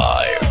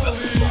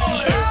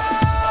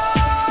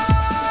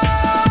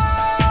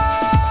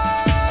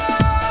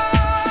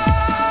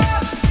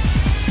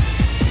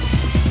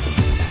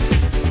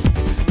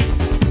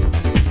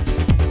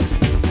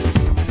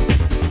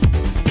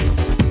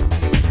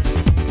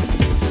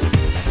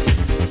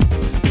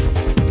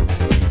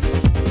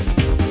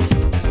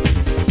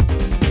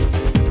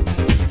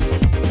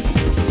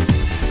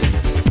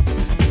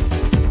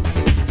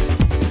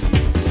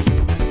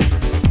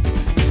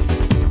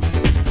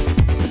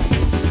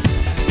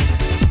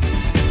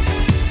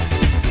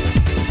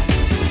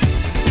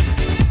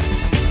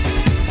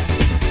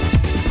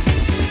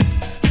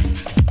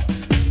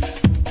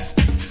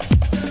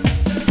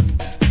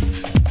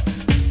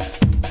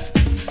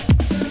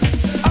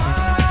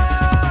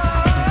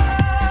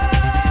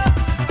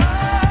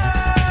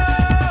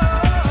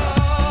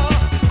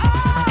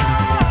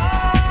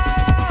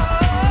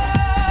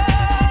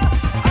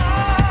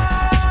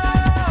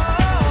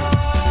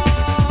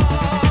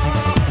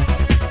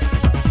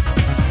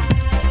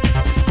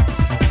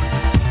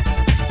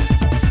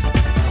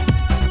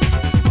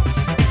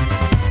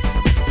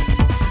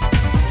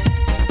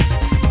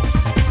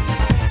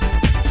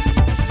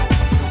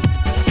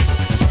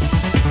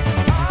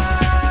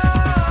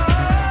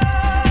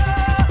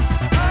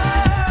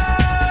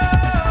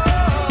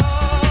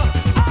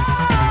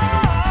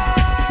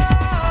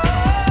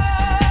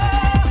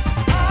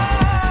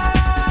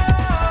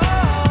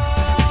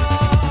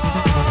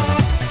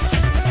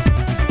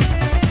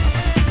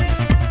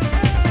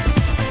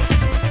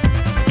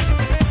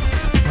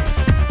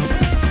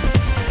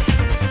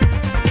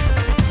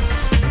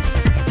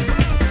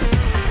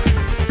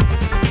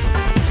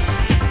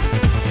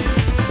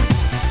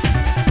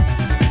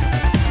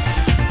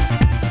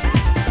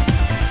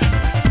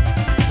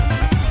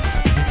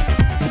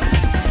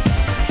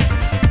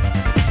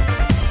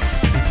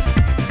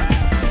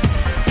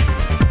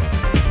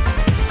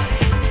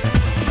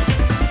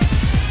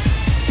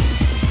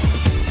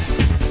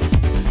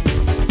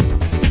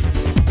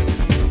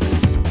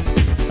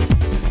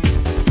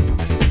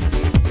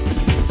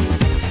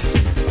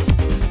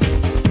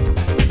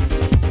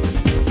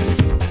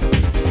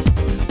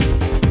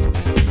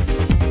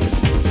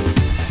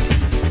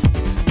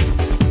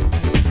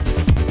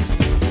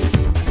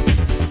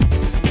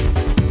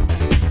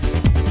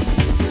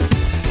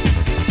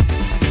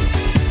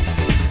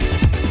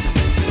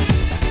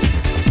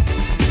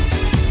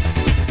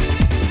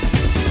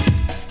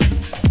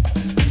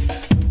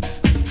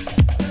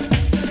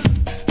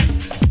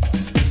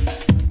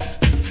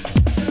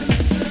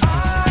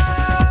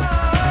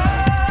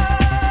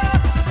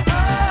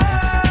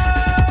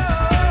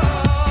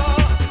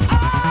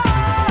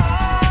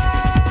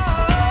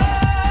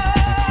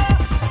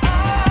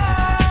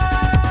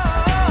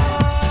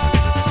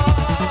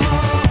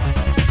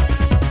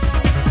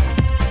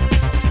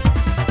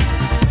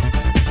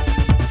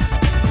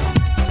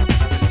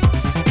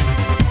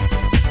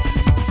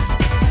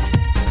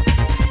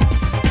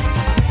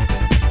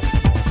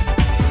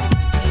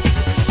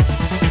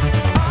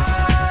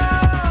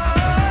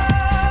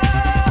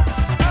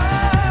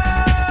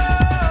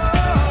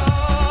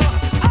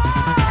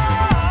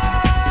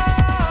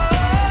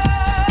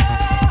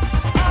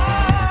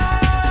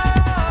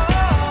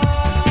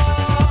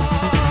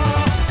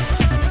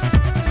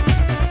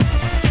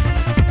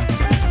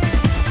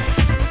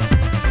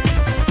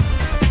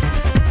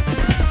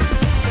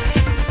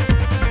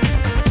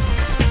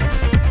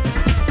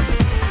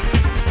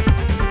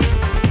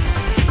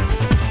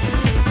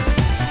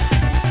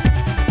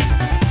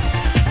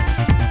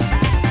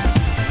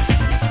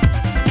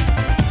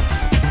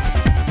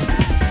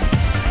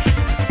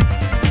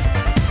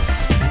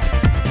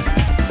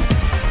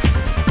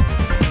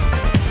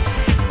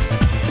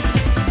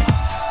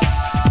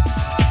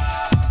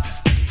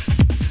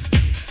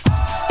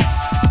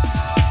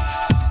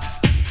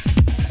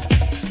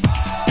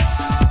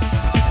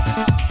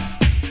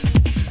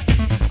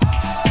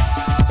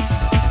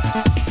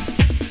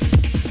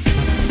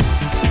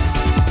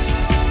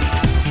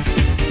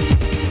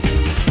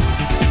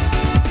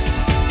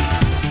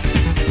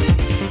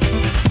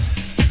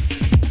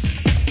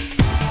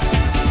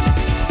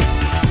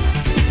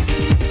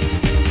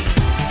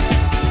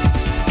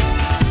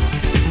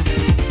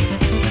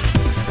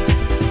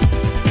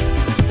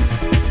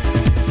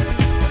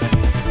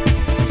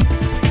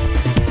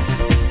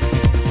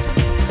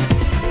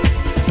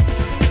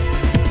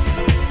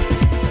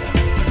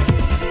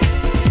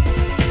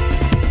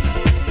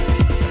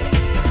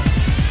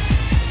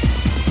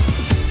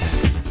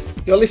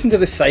 You're listening to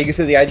the Sega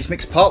Through the Ages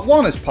Mix Part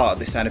 1 as part of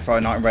this Sound of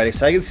Friday Night on Radio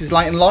Sega. This is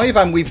Late and Live,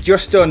 and we've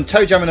just done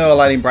Toe Jam and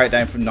Earl Alien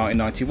Breakdown from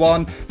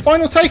 1991,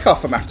 Final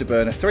Takeoff from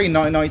Afterburner 3 in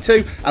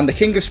 1992, and The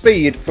King of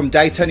Speed from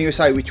Daytona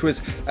USA, which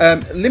was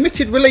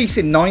limited release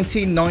in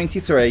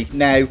 1993.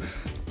 Now,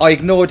 I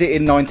ignored it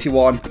in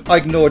 91, I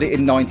ignored it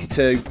in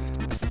 92,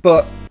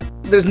 but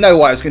there's no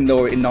way I was going to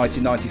ignore it in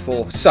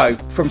 1994. So,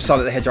 from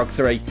Sonic the Hedgehog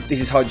 3,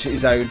 this is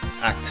Hodge's Own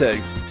Act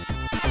 2.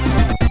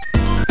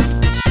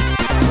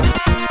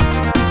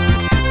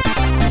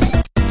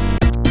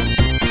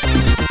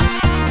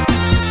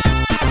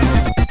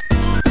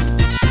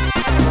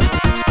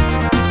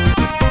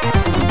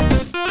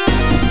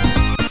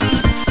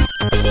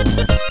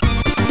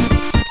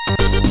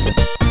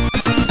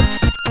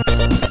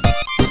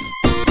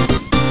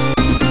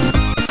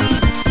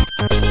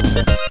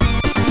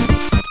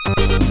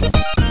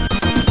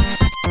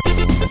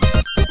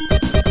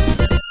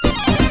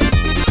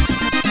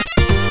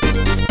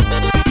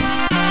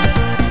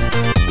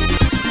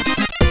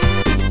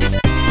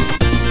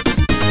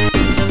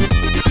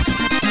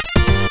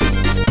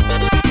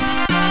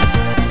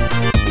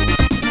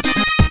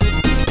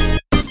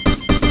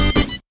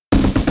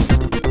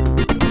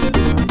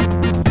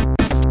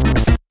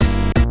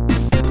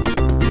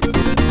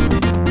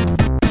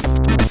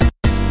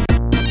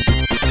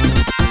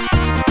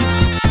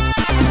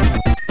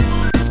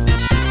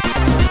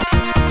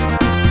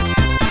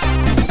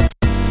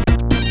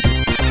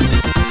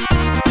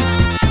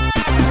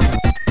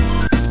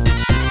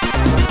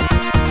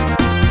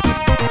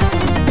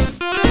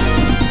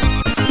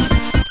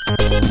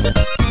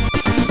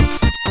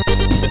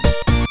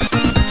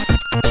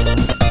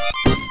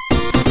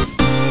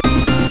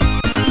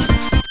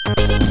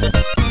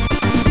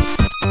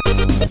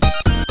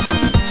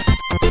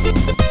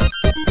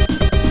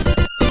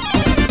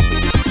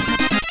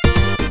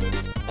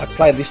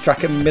 played this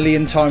track a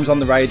million times on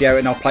the radio,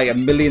 and I'll play it a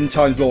million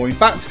times more. In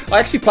fact, I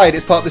actually played it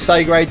as part of the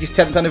Sega Ages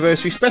 10th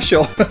anniversary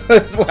special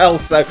as well.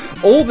 So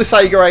all the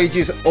Sega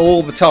Ages,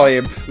 all the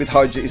time, with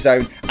Hydrogen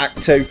Zone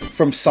Act 2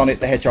 from Sonic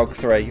the Hedgehog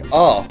 3.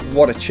 Ah,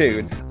 what a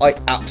tune. I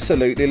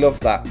absolutely love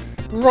that.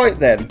 Right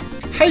then,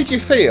 how do you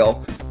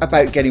feel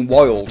about getting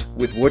wild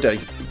with Woody?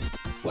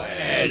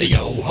 Well,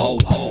 yo ho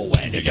ho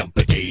and a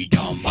jumpity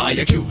dum. My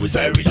IQ is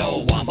very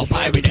low. I'm a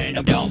pirate and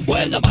I'm dumb.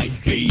 Well, I might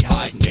be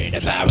hiding in a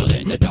barrel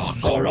in the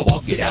dark, or I'll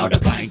walk you down a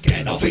plank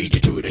and I'll feed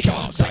you to the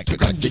sharks. I could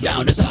cut you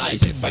down to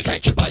size if I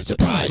catch you by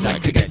surprise. I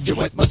could get you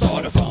with my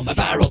sword or from a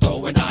barrel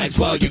throwing knives.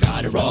 Well, you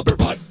got a rubber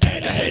butt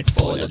and a head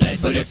full of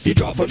lead, but if you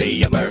draw for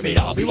me a mermaid,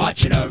 I'll be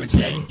watching her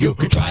instead. You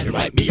can try to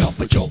write me off,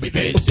 but you'll be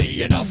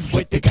busy enough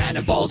with the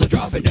cannonballs are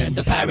dropping and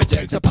the parrot's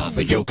eggs are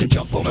popping. You can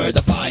jump over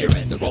the fire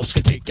and the ropes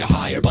can take you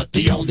higher, but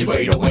the only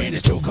way to win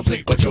is to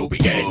complete what you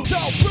begin. So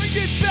bring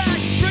it back,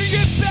 bring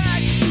it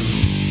back,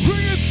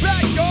 bring it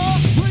back, y'all.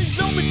 Please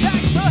don't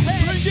attack the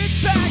head. Bring it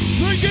back,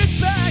 bring it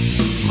back.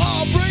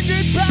 Oh, bring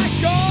it back,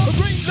 y'all.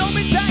 Bring don't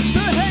attack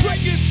the head.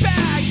 Bring it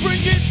back,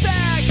 bring it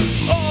back.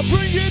 Oh,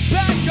 bring it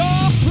back,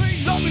 y'all. Bring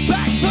don't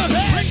attack the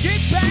head. Bring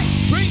it back,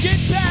 bring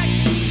it back.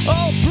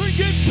 Oh, bring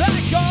it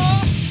back,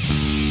 y'all.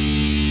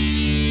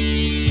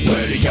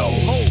 Well, yo,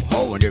 ho,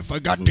 ho, and if I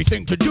got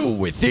anything to do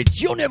with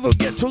it, you'll never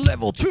get to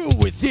level 2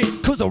 with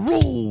it, cause I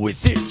rule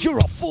with it, you're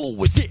a fool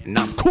with it, and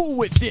I'm cool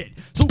with it,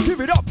 so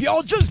give it up,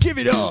 y'all, just give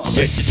it up.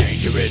 It's a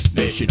dangerous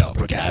mission, a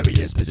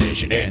precarious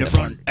position, in the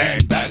front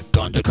and back,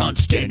 under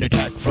constant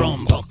attack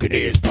from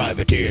buccaneers,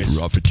 privateers,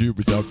 profiteer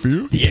without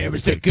fear. The air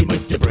is thickened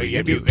with debris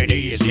and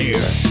mutiny is near.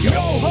 Yo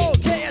ho,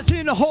 chaos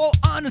in a hole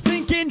on a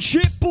sinking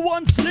ship,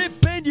 one slip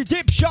and you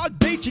dip, shark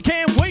bait, you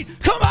can't wait.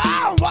 Come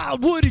on,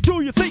 Wild Woody,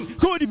 do you think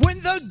could he win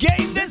the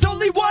game? There's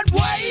only one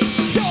way.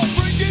 Yo,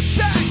 bring it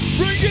back,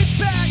 bring it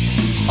back.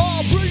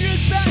 Oh, bring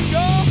it back,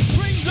 yo.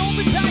 Bring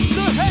Loman back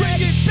the head.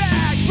 Bring it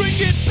back, bring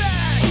it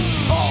back.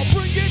 Oh,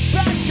 bring it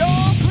back, yo.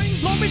 Bring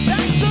Loman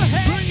back the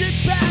head. Bring it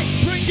back,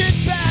 bring it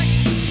back.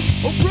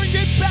 Oh, bring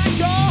it back,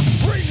 yo.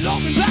 Bring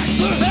Loman back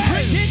the head.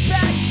 Bring it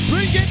back,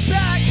 bring it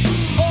back.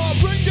 Oh,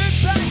 bring it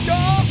back, yo.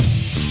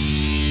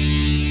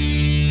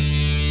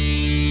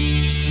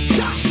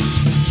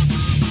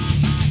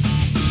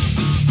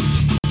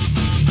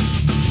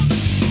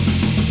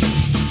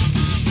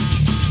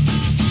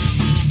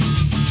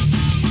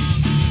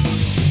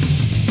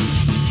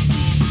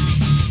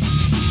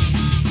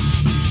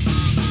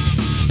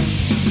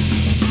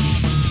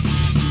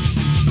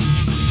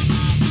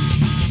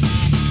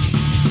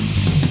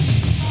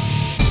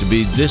 To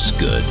be this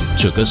good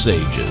took us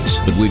ages,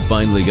 but we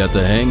finally got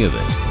the hang of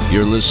it.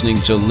 You're listening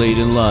to Late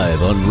and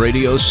Live on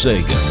Radio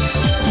Sega.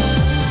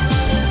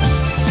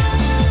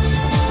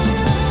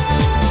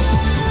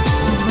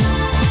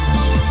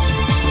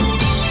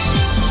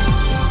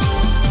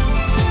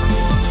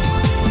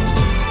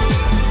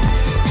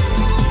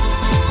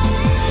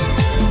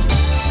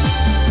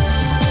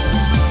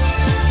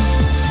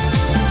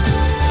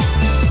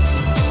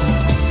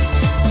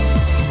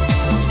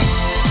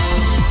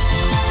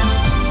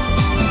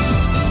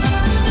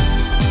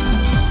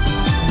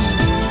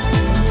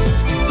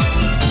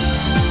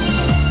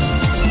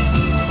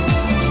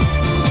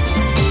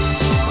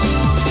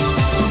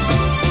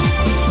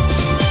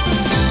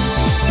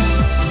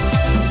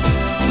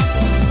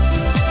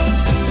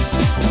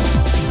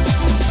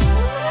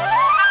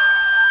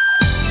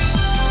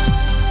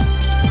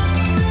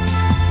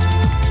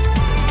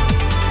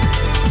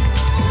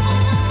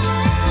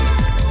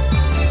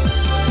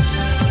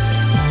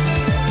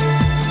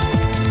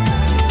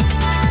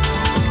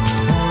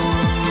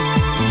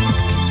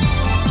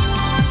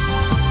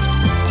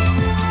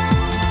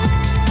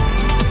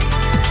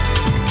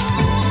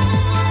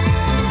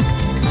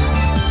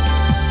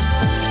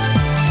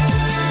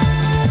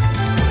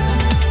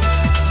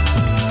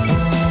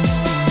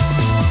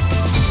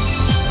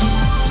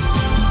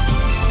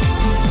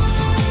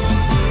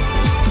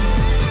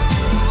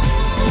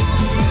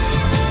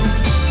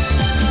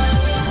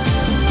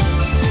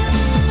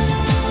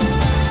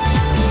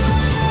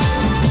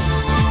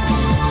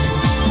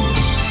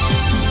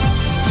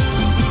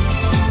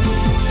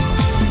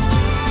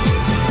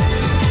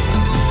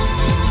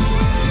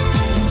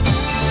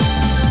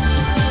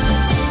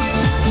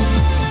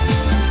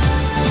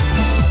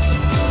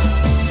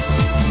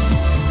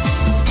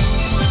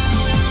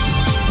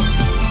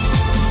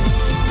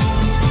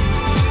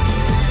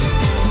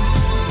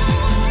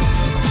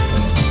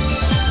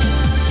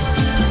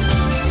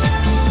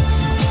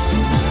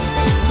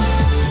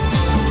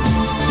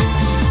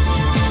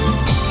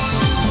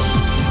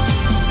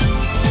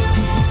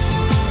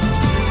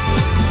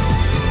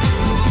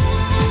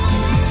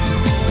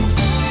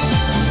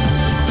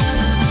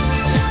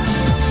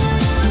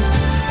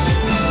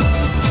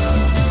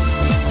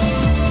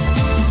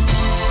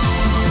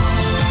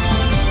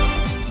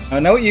 I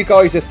know what you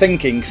guys are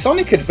thinking.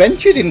 Sonic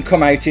Adventure didn't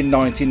come out in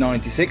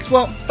 1996.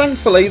 Well,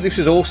 thankfully, this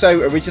was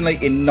also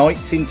originally in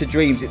Nights into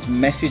Dreams. It's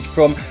Message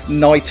from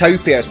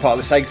Nightopia as part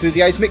of the Sega Through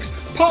the Age Mix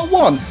Part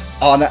 1.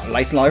 on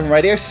Late Live on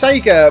Radio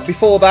Sega.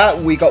 Before that,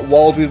 we got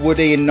Wild with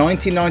Woody in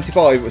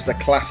 1995. It was the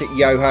classic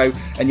Yo-Ho,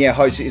 and yeah,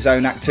 hosted his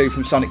own Act 2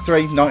 from Sonic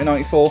 3,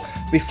 1994.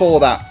 Before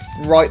that,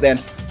 right then,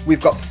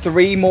 we've got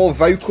 3 more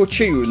vocal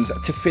tunes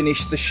to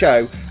finish the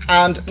show.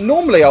 And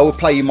normally I would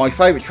play you my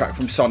favourite track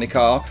from Sonic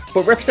R,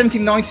 but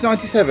representing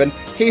 1997,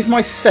 here's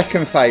my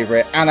second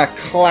favourite and a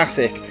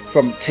classic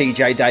from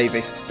TJ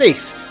Davis.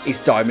 This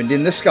is Diamond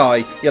in the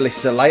Sky. You're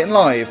listening to Late and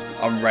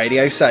Live on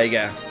Radio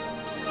Sega.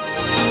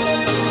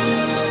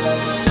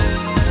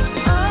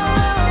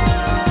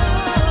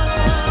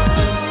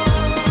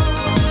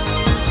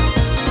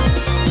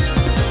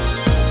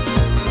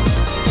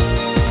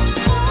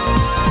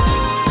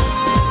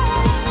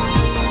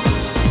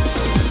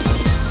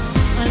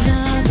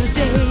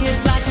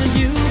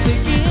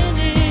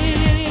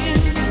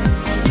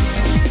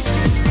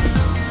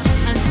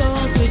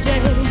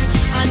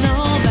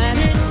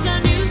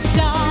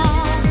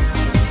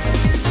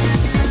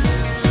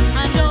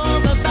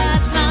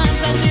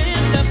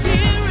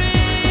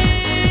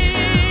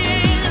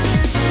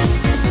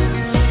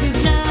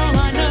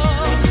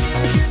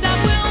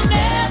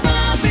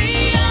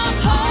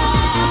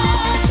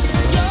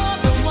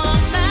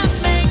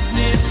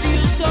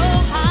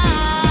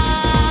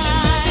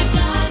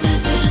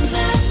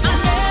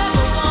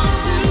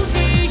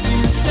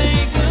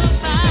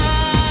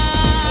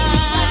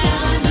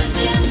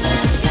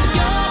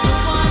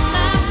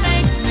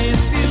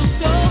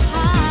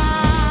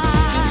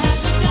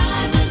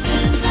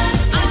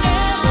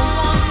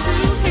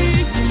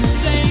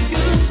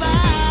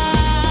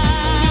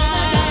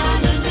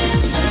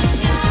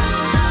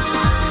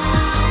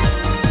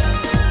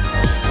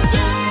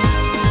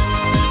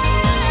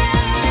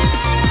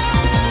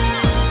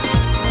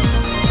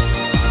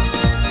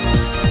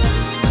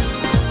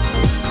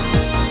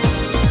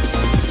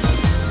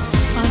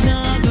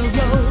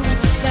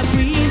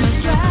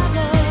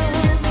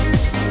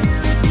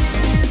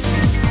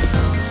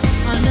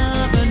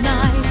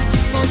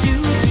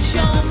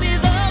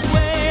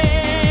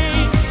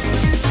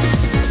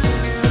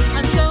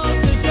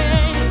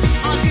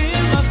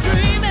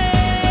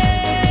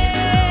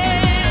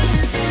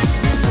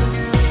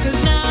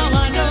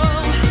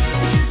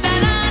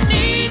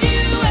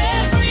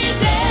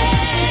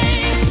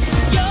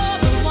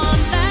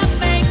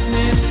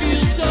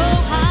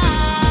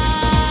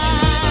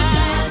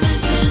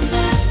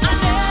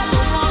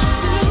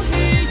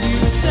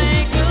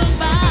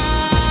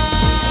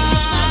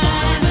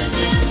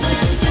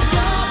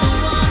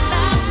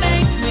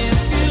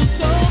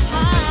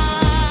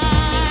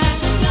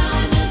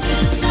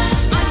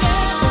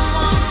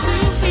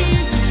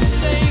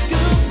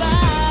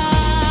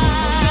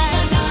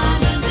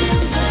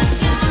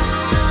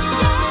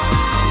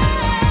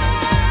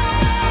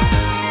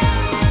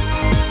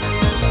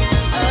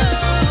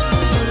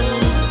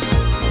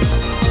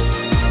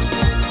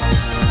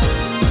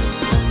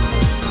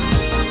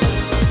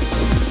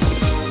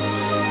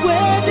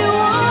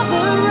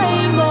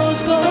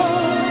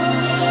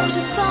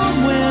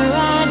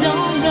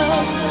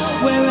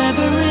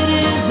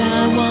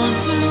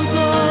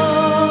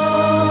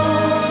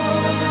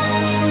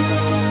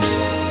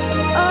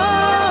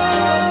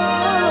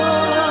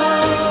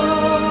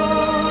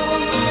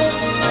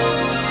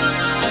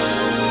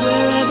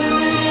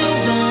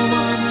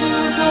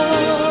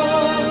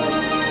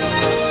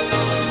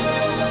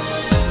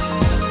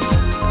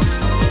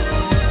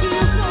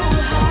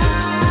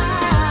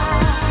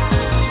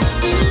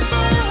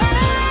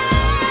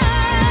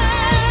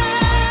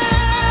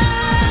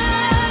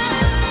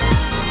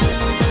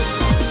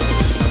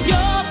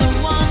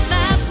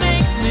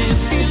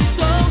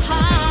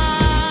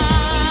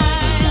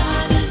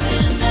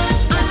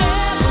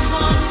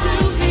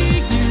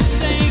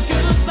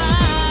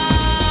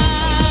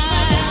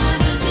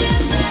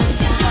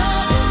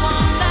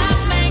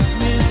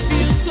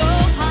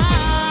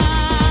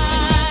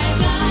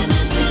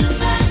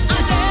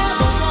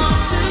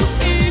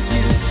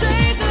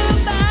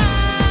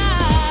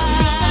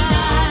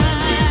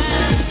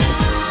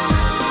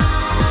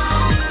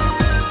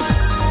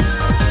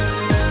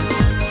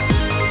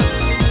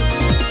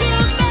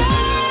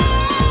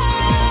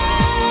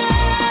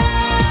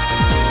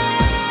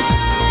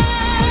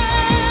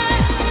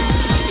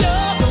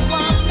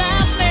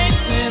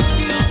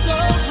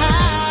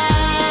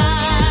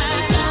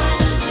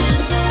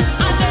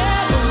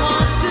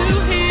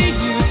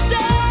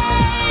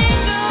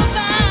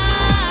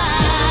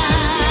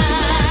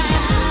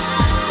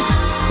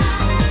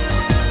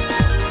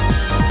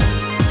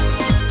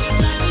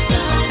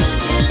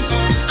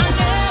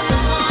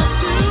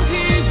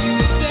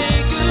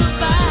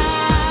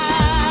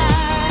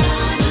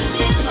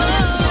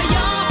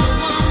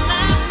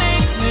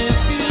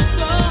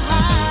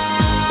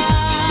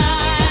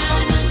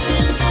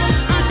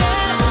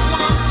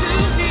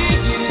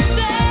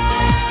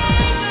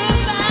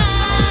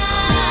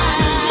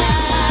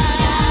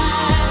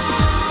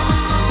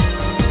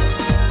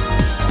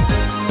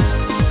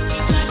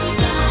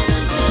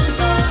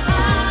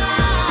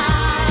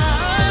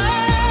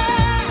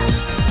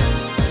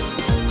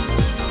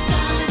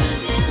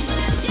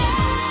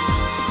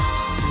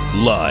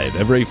 live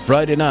every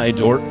Friday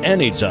night or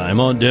anytime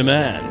on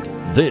demand.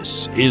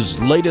 This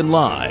is Late and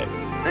Live.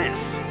 This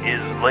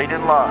is Late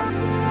and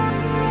Live.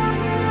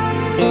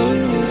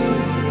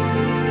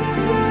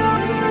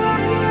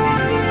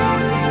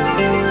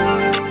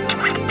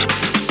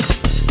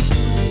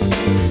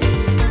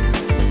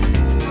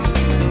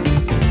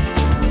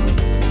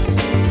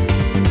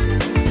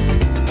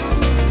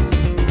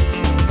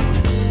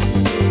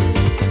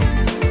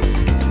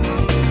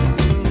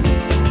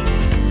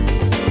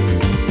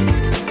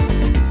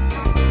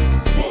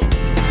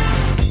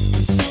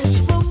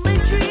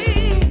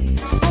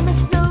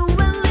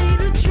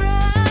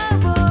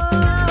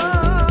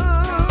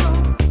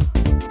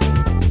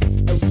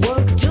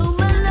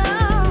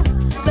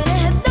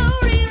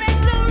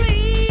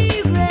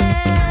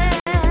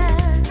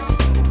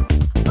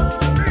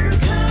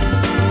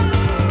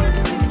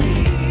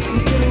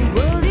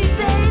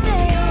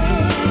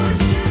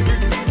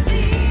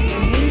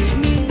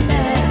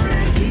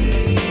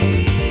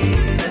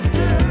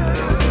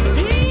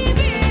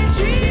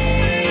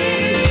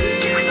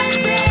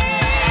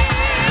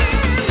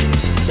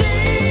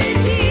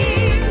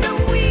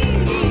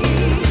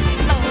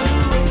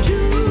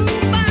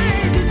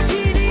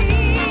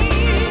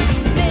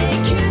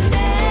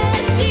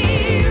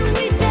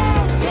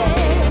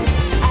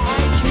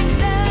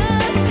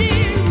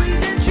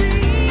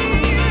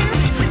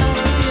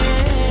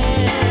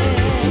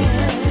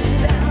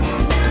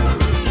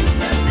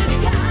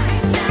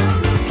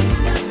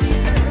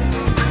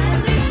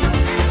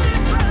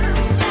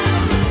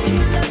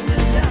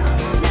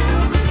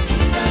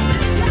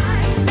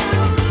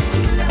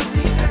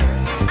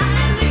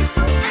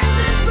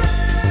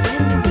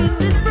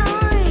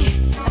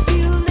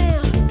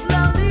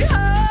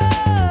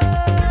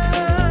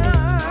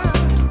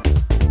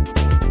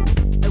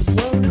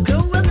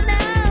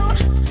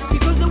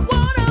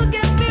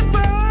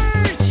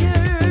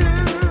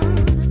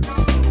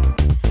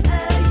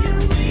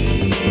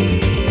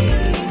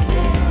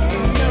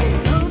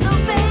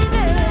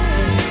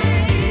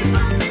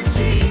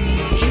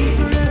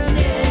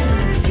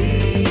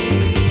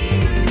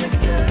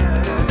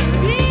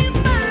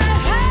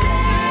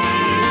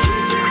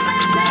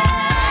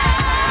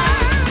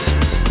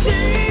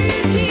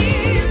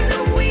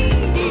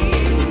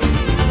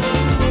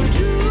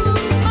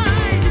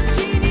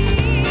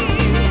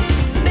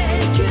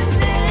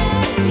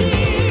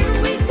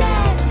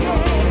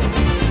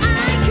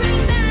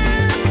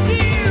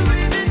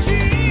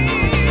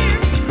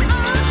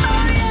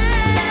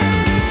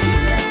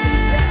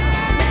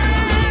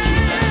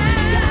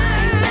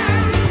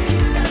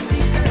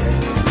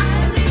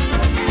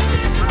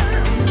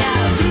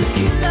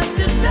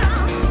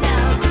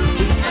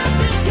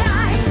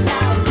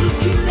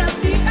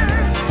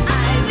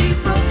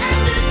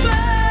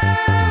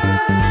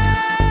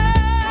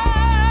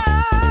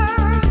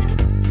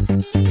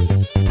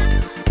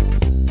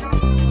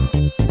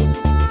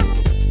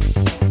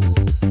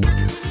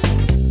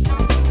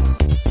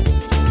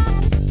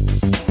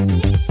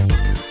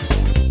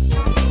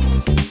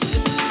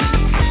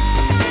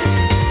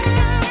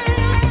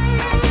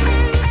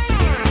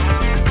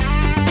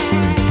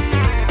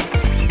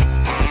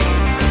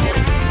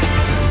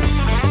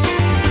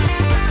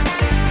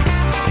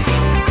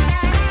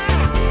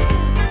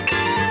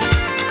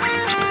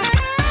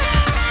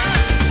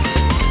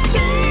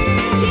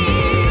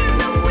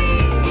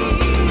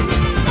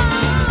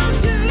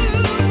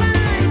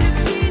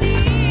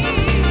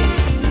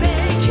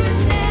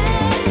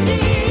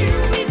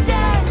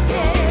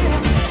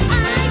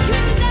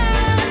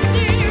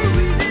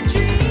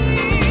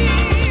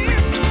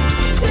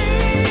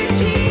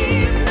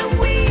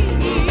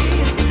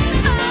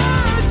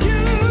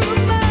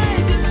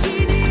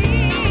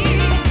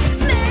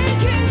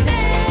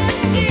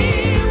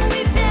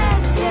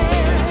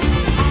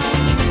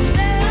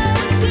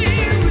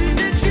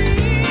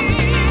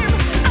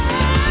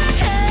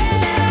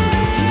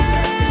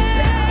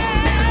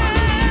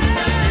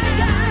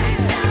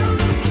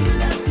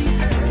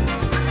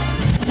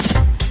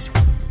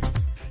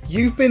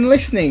 You've been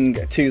listening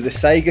to the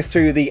Sega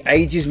Through the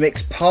Ages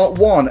Mix Part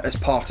 1 as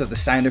part of the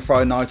Sound of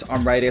Friday Night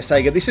on Radio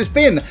Sega. This has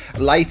been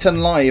Late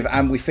and Live,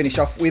 and we finish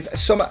off with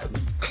some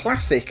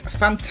classic,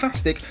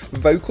 fantastic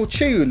vocal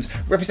tunes.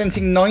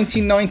 Representing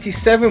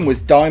 1997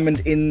 was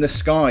Diamond in the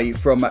Sky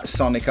from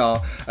Sonic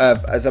R.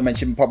 As I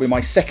mentioned, probably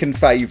my second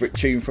favourite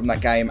tune from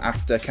that game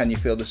after Can You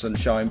Feel the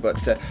Sunshine. But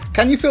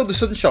Can You Feel the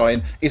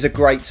Sunshine is a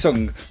great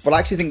song, but I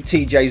actually think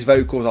TJ's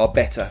vocals are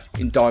better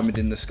in Diamond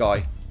in the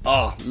Sky.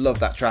 Oh, love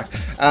that track.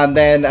 And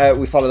then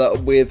we follow that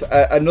up with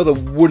another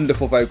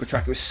wonderful vocal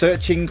track. It was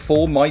Searching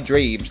for My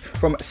Dreams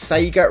from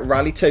Sega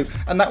Rally 2,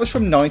 and that was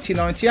from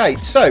 1998.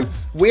 So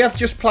we have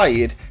just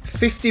played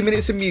 50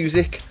 minutes of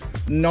music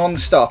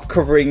non-stop,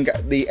 covering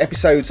the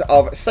episodes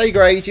of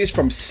Sega Ages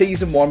from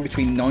Season 1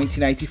 between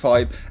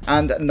 1985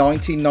 and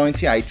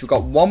 1998. We've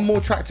got one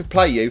more track to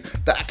play you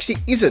that actually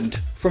isn't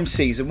from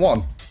Season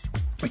 1.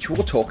 which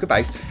we'll talk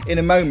about in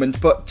a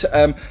moment. But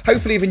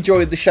hopefully you've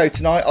enjoyed the show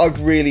tonight.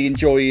 I've really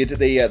enjoyed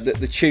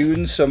the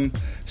tunes, some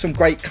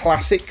great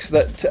classics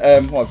that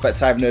well, I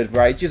bet I haven't heard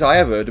for ages. I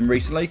have heard them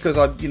recently because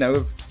I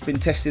have been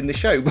testing the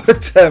show.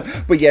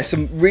 But yeah,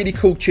 some really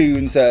cool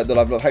tunes that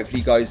I've loved. Hopefully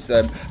you guys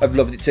have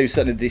loved it too.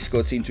 Certainly the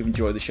Discord seem to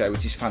enjoy the show,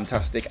 which is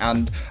fantastic.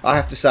 And I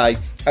have to say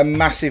a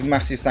massive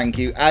thank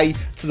you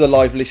to the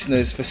live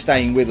listeners for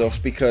staying with us,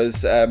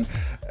 because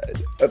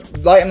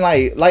Late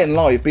and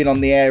Live being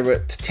on the air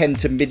at 10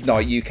 to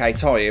midnight UK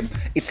time,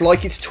 it's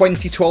like it's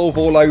 2012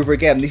 all over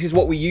again. This is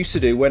what we used to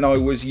do when I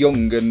was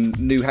young and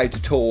knew how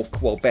to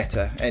talk, well,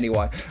 better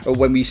anyway, or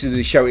when we used to do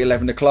the show at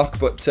 11 o'clock,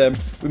 but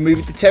we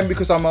moved it to 10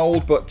 because I'm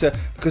old, but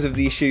because of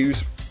the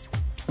issues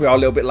we are a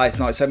little bit late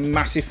tonight. So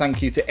massive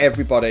thank you to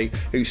everybody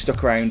who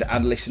stuck around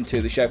and listened to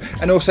the show,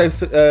 and also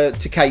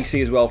to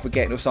Casey as well for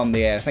getting us on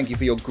the air. Thank you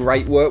for your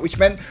great work, which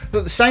meant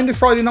that the Sound of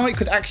Friday Night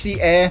could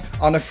actually air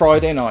on a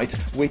Friday night,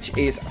 which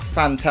is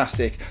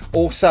fantastic.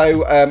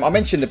 Also, I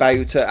mentioned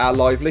about our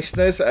live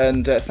listeners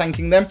and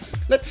thanking them.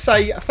 Let's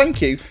say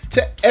thank you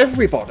to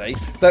everybody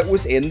that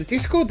was in the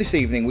Discord this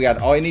evening. We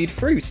had I Need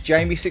Fruit,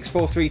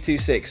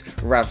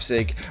 Jamie64326,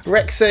 Ravzig,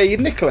 Rexy,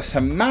 Nicholas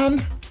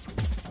Haman,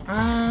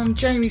 and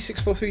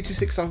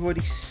Jamie64326 I've already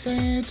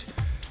said.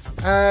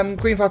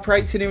 Green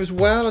Viper8's in here as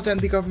well. I don't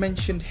think I've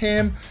mentioned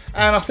him.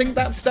 And I think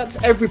that's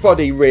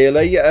everybody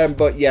really.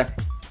 But yeah,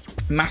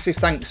 massive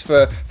thanks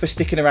for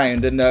sticking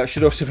around. And I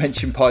should also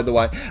mention, by the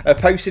way,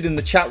 posted in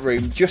the chat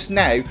room just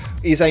now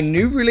is a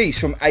new release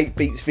from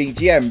 8beats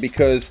VGM,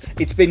 because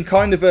it's been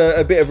kind of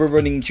a bit of a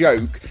running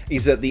joke,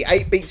 is that the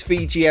 8beats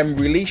VGM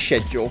release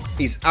schedule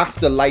is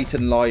after Late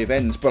and Live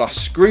ends, but I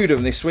screwed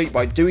them this week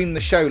by doing the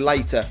show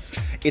later.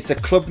 It's a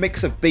club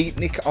mix of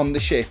Beatnik on the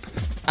Ship,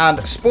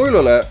 and spoiler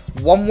alert,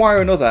 one way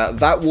or another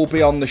that will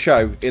be on the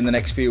show in the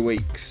next few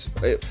weeks,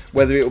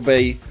 whether it will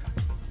be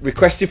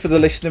requested for the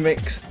listener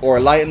mix or a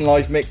Late and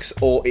Live mix,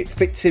 or it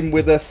fits in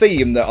with a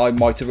theme that I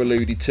might have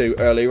alluded to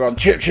earlier on,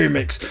 Chip Tune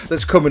mix,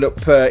 that's coming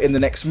up in the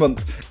next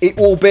month. It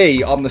will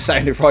be on the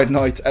Sound of Friday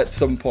Night at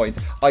some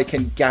point, I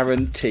can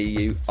guarantee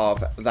you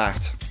of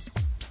that.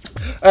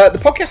 The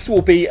podcast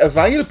will be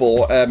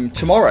available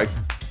tomorrow.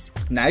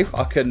 Now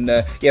I can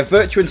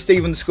Virtue and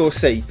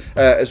Steve_C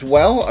as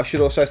well. I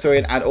should also throw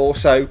in, and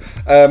also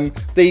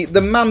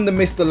the man, the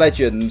myth, the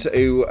legend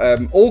who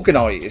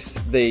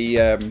organised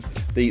the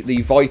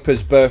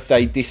Vipers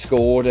birthday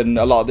Discord and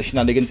a lot of the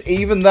shenanigans,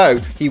 even though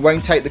he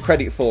won't take the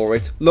credit for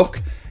it. Look,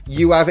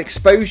 you have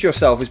exposed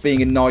yourself as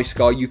being a nice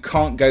guy. You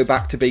can't go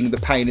back to being the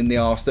pain in the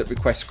arse that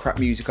requests crap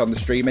music on the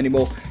stream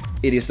anymore.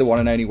 It is the one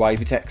and only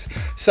Wavitex.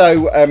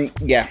 So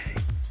yeah.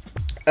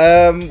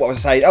 What was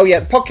I saying? Oh yeah,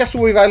 the podcast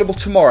will be available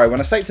tomorrow.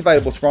 When I say it's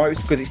available tomorrow,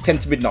 it's because it's 10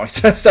 to midnight.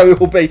 So it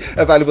will be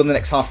available in the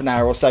next half an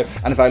hour or so,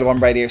 and available on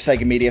Radio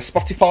Sega Media,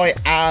 Spotify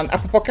and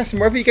Apple Podcasts, and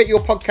wherever you get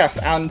your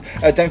podcasts. And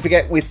don't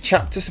forget, with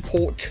chapter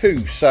support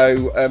too.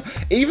 So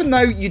even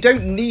though you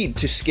don't need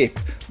to skip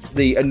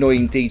the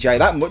annoying DJ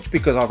that much,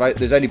 because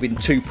there's only been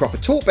 2 proper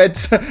talk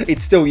beds,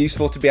 it's still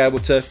useful to be able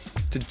to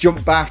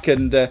jump back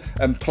and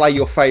play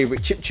your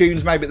favourite chip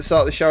tunes maybe at the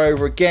start of the show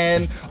over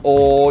again,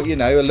 or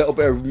a little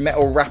bit of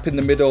metal rap in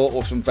the middle,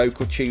 or some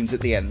vocal tunes at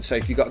the end. So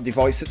if you've got a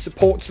device that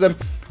supports them,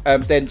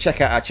 then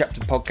check out our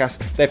chapter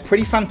podcast. They're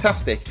pretty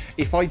fantastic,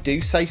 if I do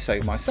say so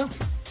myself.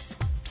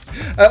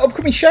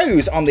 Upcoming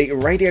shows on the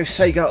Radio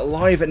Sega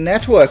Live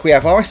network. We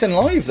have RSN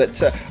Live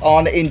that's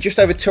on in just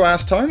over 2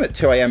 hours time at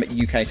 2 AM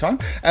UK time,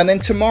 and then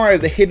tomorrow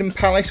the Hidden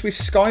Palace with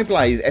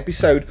Skyblaze,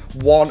 episode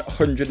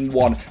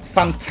 101.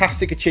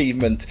 Fantastic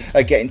achievement,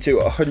 getting to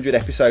 100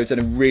 episodes,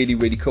 and a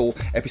really cool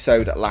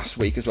episode last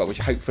week as well, which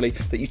hopefully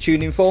that you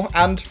tune in for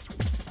and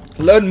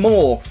learn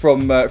more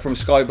from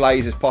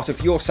Skyblaze as part of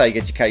your Sega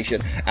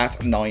education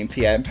at 9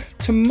 PM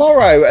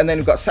tomorrow. And then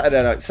we've got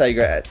Saturday Night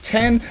Sega at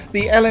 10.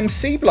 The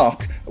LMC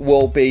block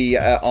will be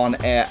on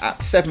air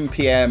at 7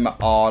 PM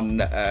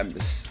on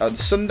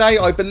Sunday.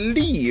 I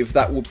believe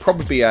that will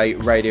probably be a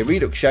Radio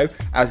Redux show,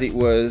 as it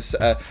was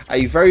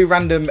a very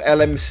random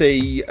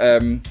LMC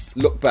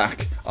look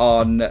back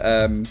on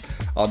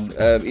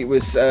it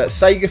was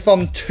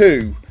Segathon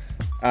 2.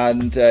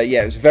 And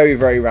it was very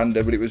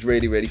random, but it was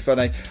really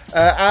funny.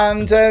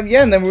 And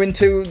then we're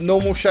into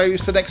normal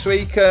shows for next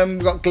week. We've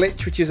got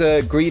Glitch, which is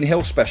a Green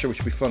Hill special, which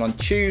will be fun on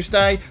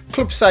Tuesday.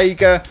 Club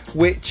Sega,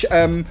 which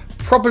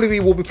probably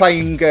will be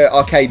playing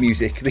arcade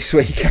music this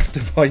week after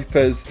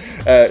Vipers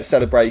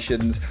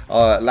celebrations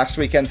last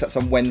weekend. So that's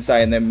on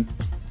Wednesday, and then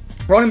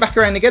rolling back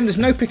around again. There's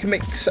no Pick and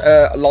Mix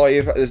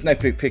live. There's no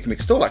Pick and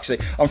Mix at all, actually,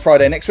 on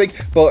Friday next week.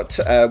 But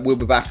we'll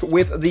be back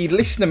with the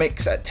Listener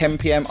Mix at 10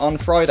 PM on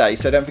Friday.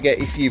 So don't forget,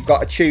 if you've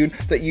got a tune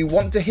that you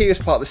want to hear as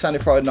part of the Sunday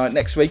Friday Night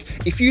next week,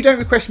 if you don't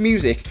request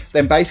music,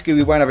 then basically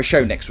we won't have a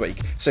show next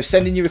week. So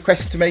send in your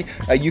requests to me.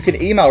 You can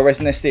email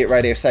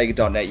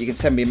ResinSD@radiosega.net. You can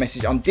send me a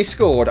message on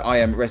Discord. I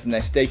am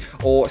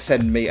ResinSD, or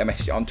send me a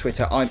message on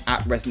Twitter. I'm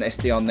at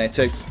ResinSD on there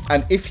too.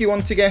 And if you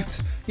want to get,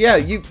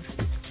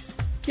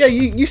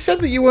 you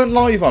said that you weren't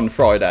live on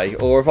Friday,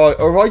 or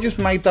have I just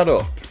made that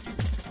up?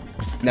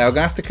 Now, I'm going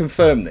to have to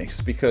confirm this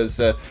because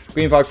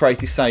Green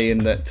Viperate is saying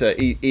that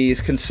he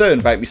is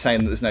concerned about me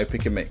saying that there's no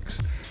pick and mix.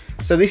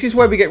 So this is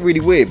where we get really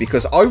weird,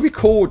 because I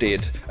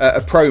recorded a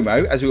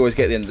promo, as we always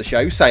get at the end of the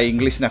show, saying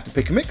listen after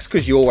pick and mix,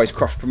 because you always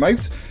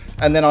cross-promote.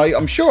 And then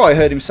I'm sure I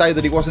heard him say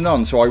that he wasn't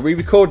on, so I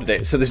re-recorded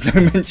it, so there's no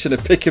mention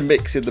of pick and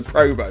mix in the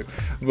promo.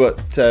 But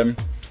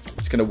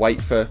just going to wait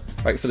for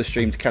the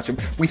stream to catch up.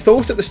 We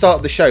thought at the start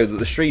of the show that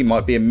the stream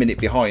might be a minute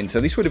behind,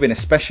 so this would have been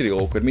especially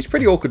awkward. I mean, it's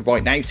pretty awkward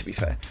right now, to be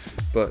fair.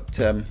 But,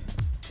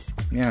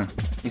 yeah,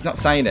 he's not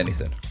saying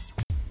anything.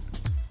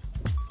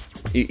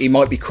 He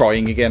might be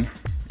crying again.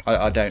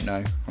 I don't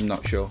know. I'm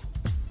not sure.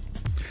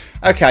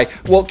 Okay,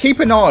 well, keep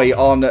an eye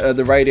on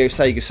the Radio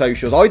Sega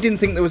socials. I didn't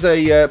think there was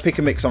a pick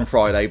and mix on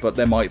Friday, but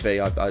there might be.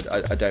 I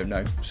don't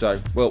know. So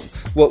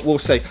we'll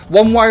see.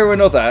 One way or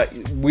another,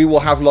 we will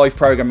have live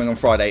programming on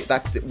Friday.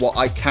 That's what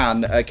I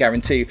can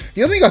guarantee you.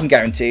 The other thing I can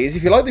guarantee is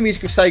if you like the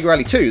music of Sega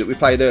Rally 2 that we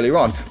played earlier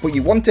on, but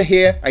you want to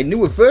hear a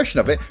newer version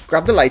of it,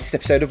 grab the latest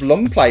episode of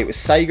Long Play. It was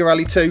Sega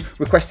Rally 2,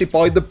 requested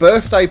by the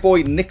birthday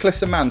boy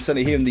Nicholas Aman,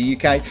 certainly here in the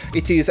UK.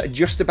 It is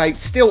just about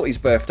still his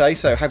birthday,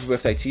 so happy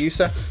birthday to you,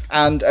 sir.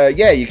 And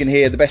yeah, you can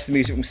hear the best of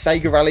music from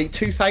Sega Rally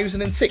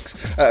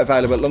 2006,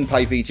 available at Long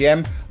Play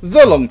VGM,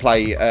 the Long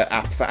Play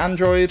app for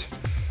Android.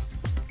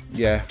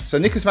 Yeah, so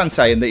Nicholas Mann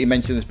saying that he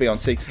mentioned this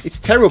Beyonce. It's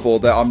terrible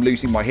that I'm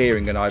losing my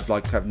hearing and I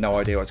have no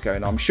idea what's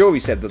going on. I'm sure he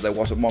said that there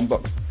wasn't one,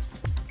 but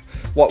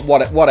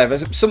whatever.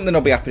 Something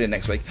will be happening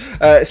next week.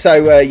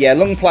 Yeah,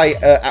 Long Play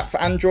app for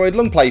Android,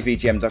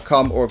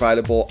 longplayvgm.com, or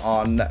available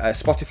on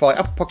Spotify,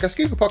 Apple Podcasts,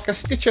 Google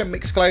Podcasts, Stitcher,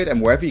 Mixcloud,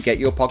 and wherever you get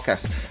your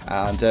podcasts.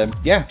 And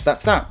yeah,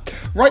 that's that.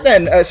 Right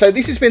then, so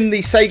this has been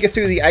the Sega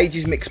Through the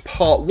Ages mix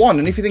part 1.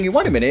 And if you're thinking,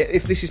 wait a minute,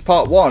 if this is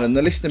part 1 and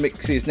the listener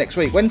mix is next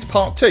week, when's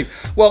part 2?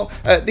 Well,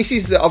 this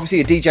is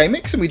obviously a DJ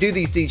mix, and we do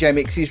these DJ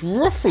mixes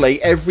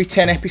roughly every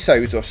 10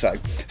 episodes or so.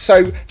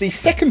 So the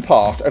second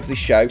part of this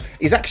show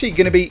is actually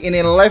going to be in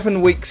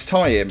 11 weeks'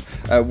 time,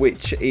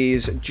 which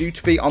is due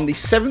to be on the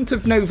 7th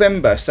of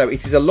November. So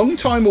it is a long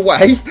time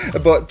away,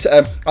 but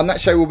on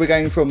that show we'll be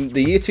going from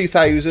the year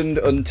 2000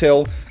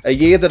 until a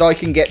year that I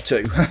can get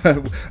to.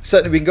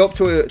 Certainly we can go up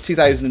to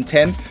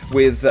 2010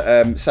 with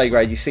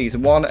Sega Ages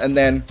Season 1, and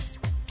then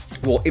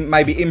we'll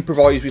maybe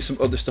improvise with some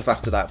other stuff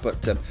after that.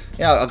 But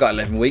yeah, I've got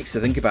 11 weeks to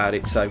think about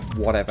it, so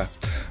whatever.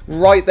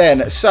 Right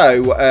then,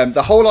 so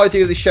the whole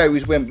idea of the show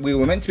is when we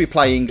were meant to be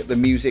playing the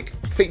music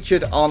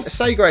featured on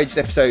Sega Ages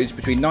episodes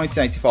between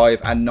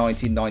 1985 and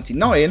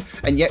 1999,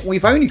 and yet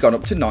we've only gone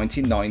up to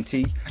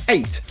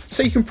 1998.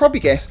 So you can probably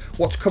guess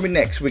what's coming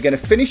next. We're going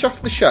to finish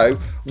off the show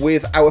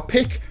with our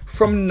pick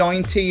from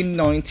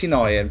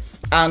 1999,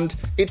 and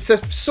it's a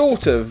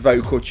sort of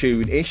vocal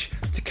tune-ish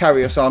to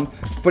carry us on,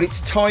 but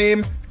it's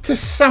time to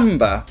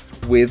samba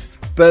with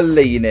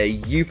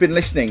Bellini. You've been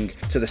listening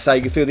to the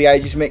Sega Through the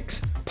Ages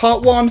mix,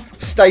 part 1.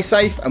 Stay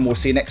safe, and we'll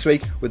see you next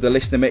week with the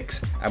listener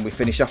mix, and we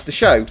finish off the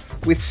show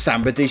with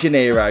Samba de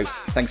Janeiro.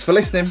 Thanks for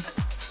listening.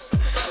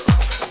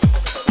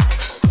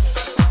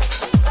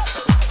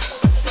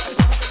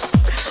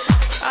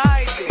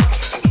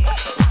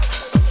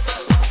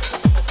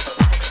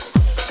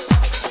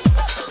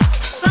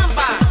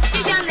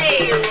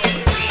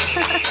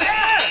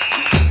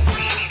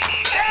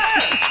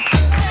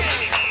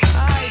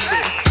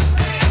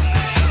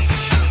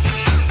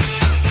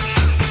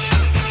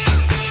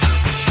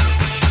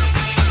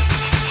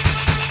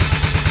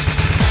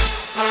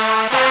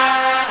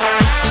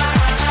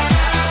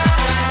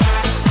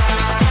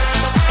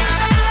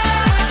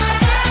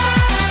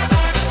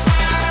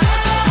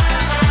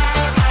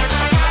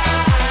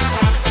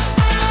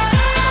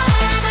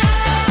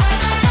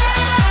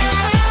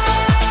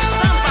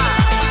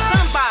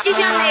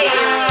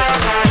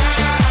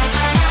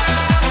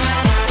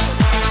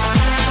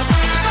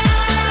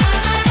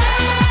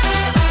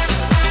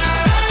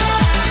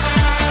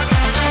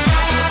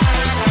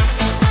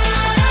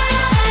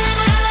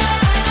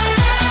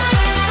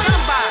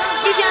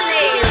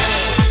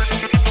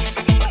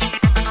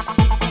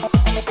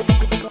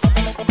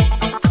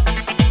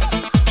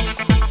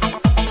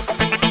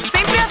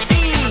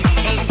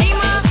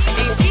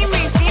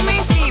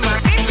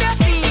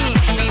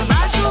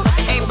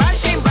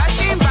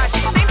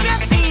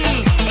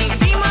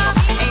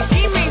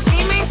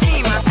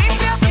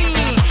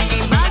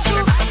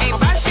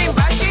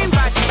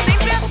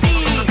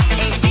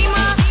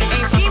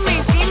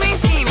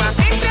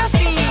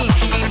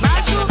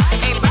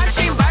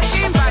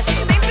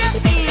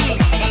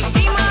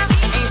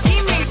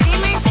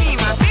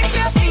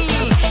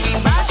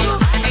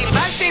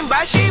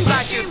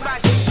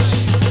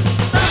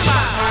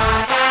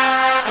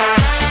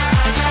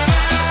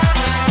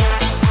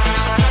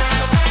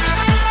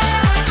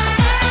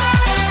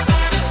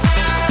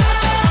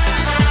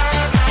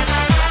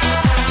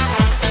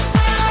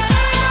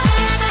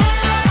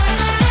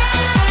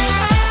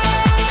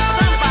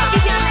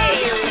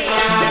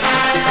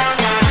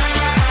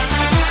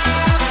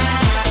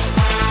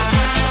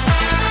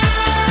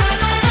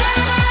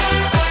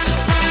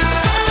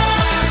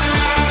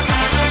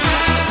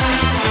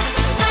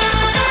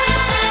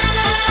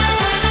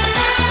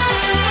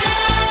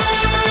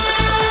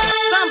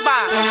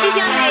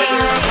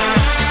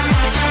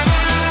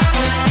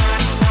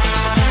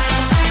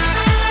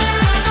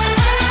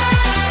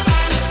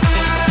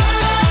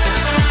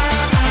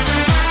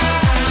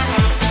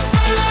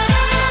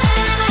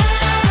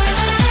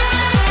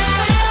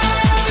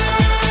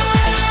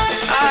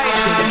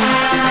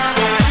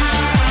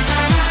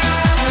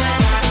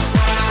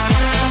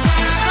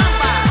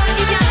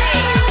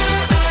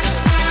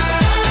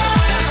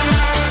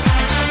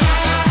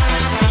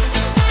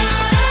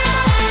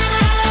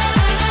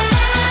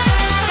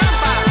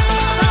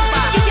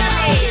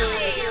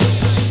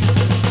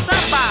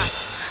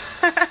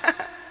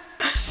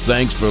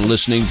 Thanks for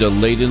listening to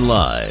Late and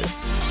Live.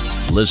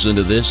 Listen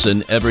to this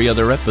and every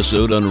other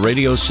episode on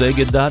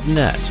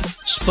RadioSega.net,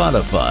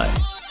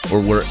 Spotify, or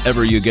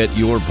wherever you get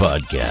your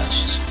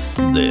podcasts.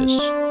 This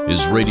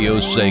is Radio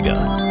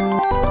Sega.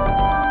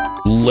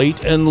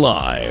 Late and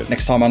Live.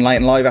 Next time on Late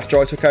and Live, after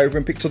I took over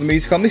and picked up the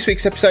music on this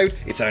week's episode,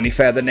 it's only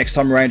fair that next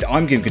time around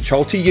I'm giving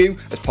control to you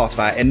as part of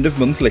our end of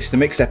month listener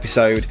mix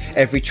episode.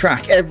 Every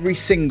track, every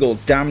single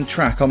damn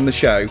track on the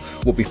show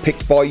will be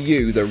picked by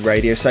you, the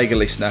Radio Sega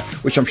listener,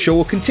 which I'm sure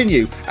will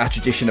continue our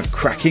tradition of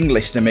cracking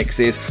listener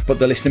mixes. But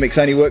the listener mix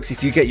only works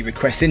if you get your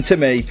requests into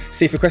me.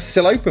 See if requests are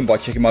still open by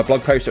checking my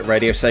blog post at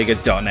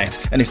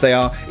radiosega.net. And if they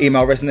are,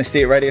 email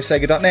ResinSD at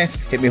radiosega.net,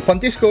 hit me up on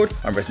Discord,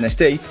 I'm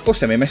ResinSD, or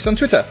send me a message on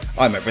Twitter.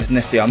 I'm at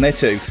ResinSD on there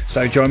too.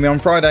 So join me on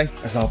Friday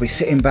as I'll be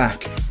sitting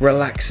back,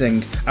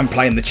 relaxing, and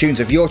playing the tunes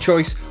of your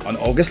choice on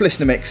August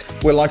Listener Mix.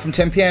 We're live from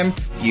 10 PM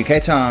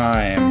UK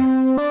time.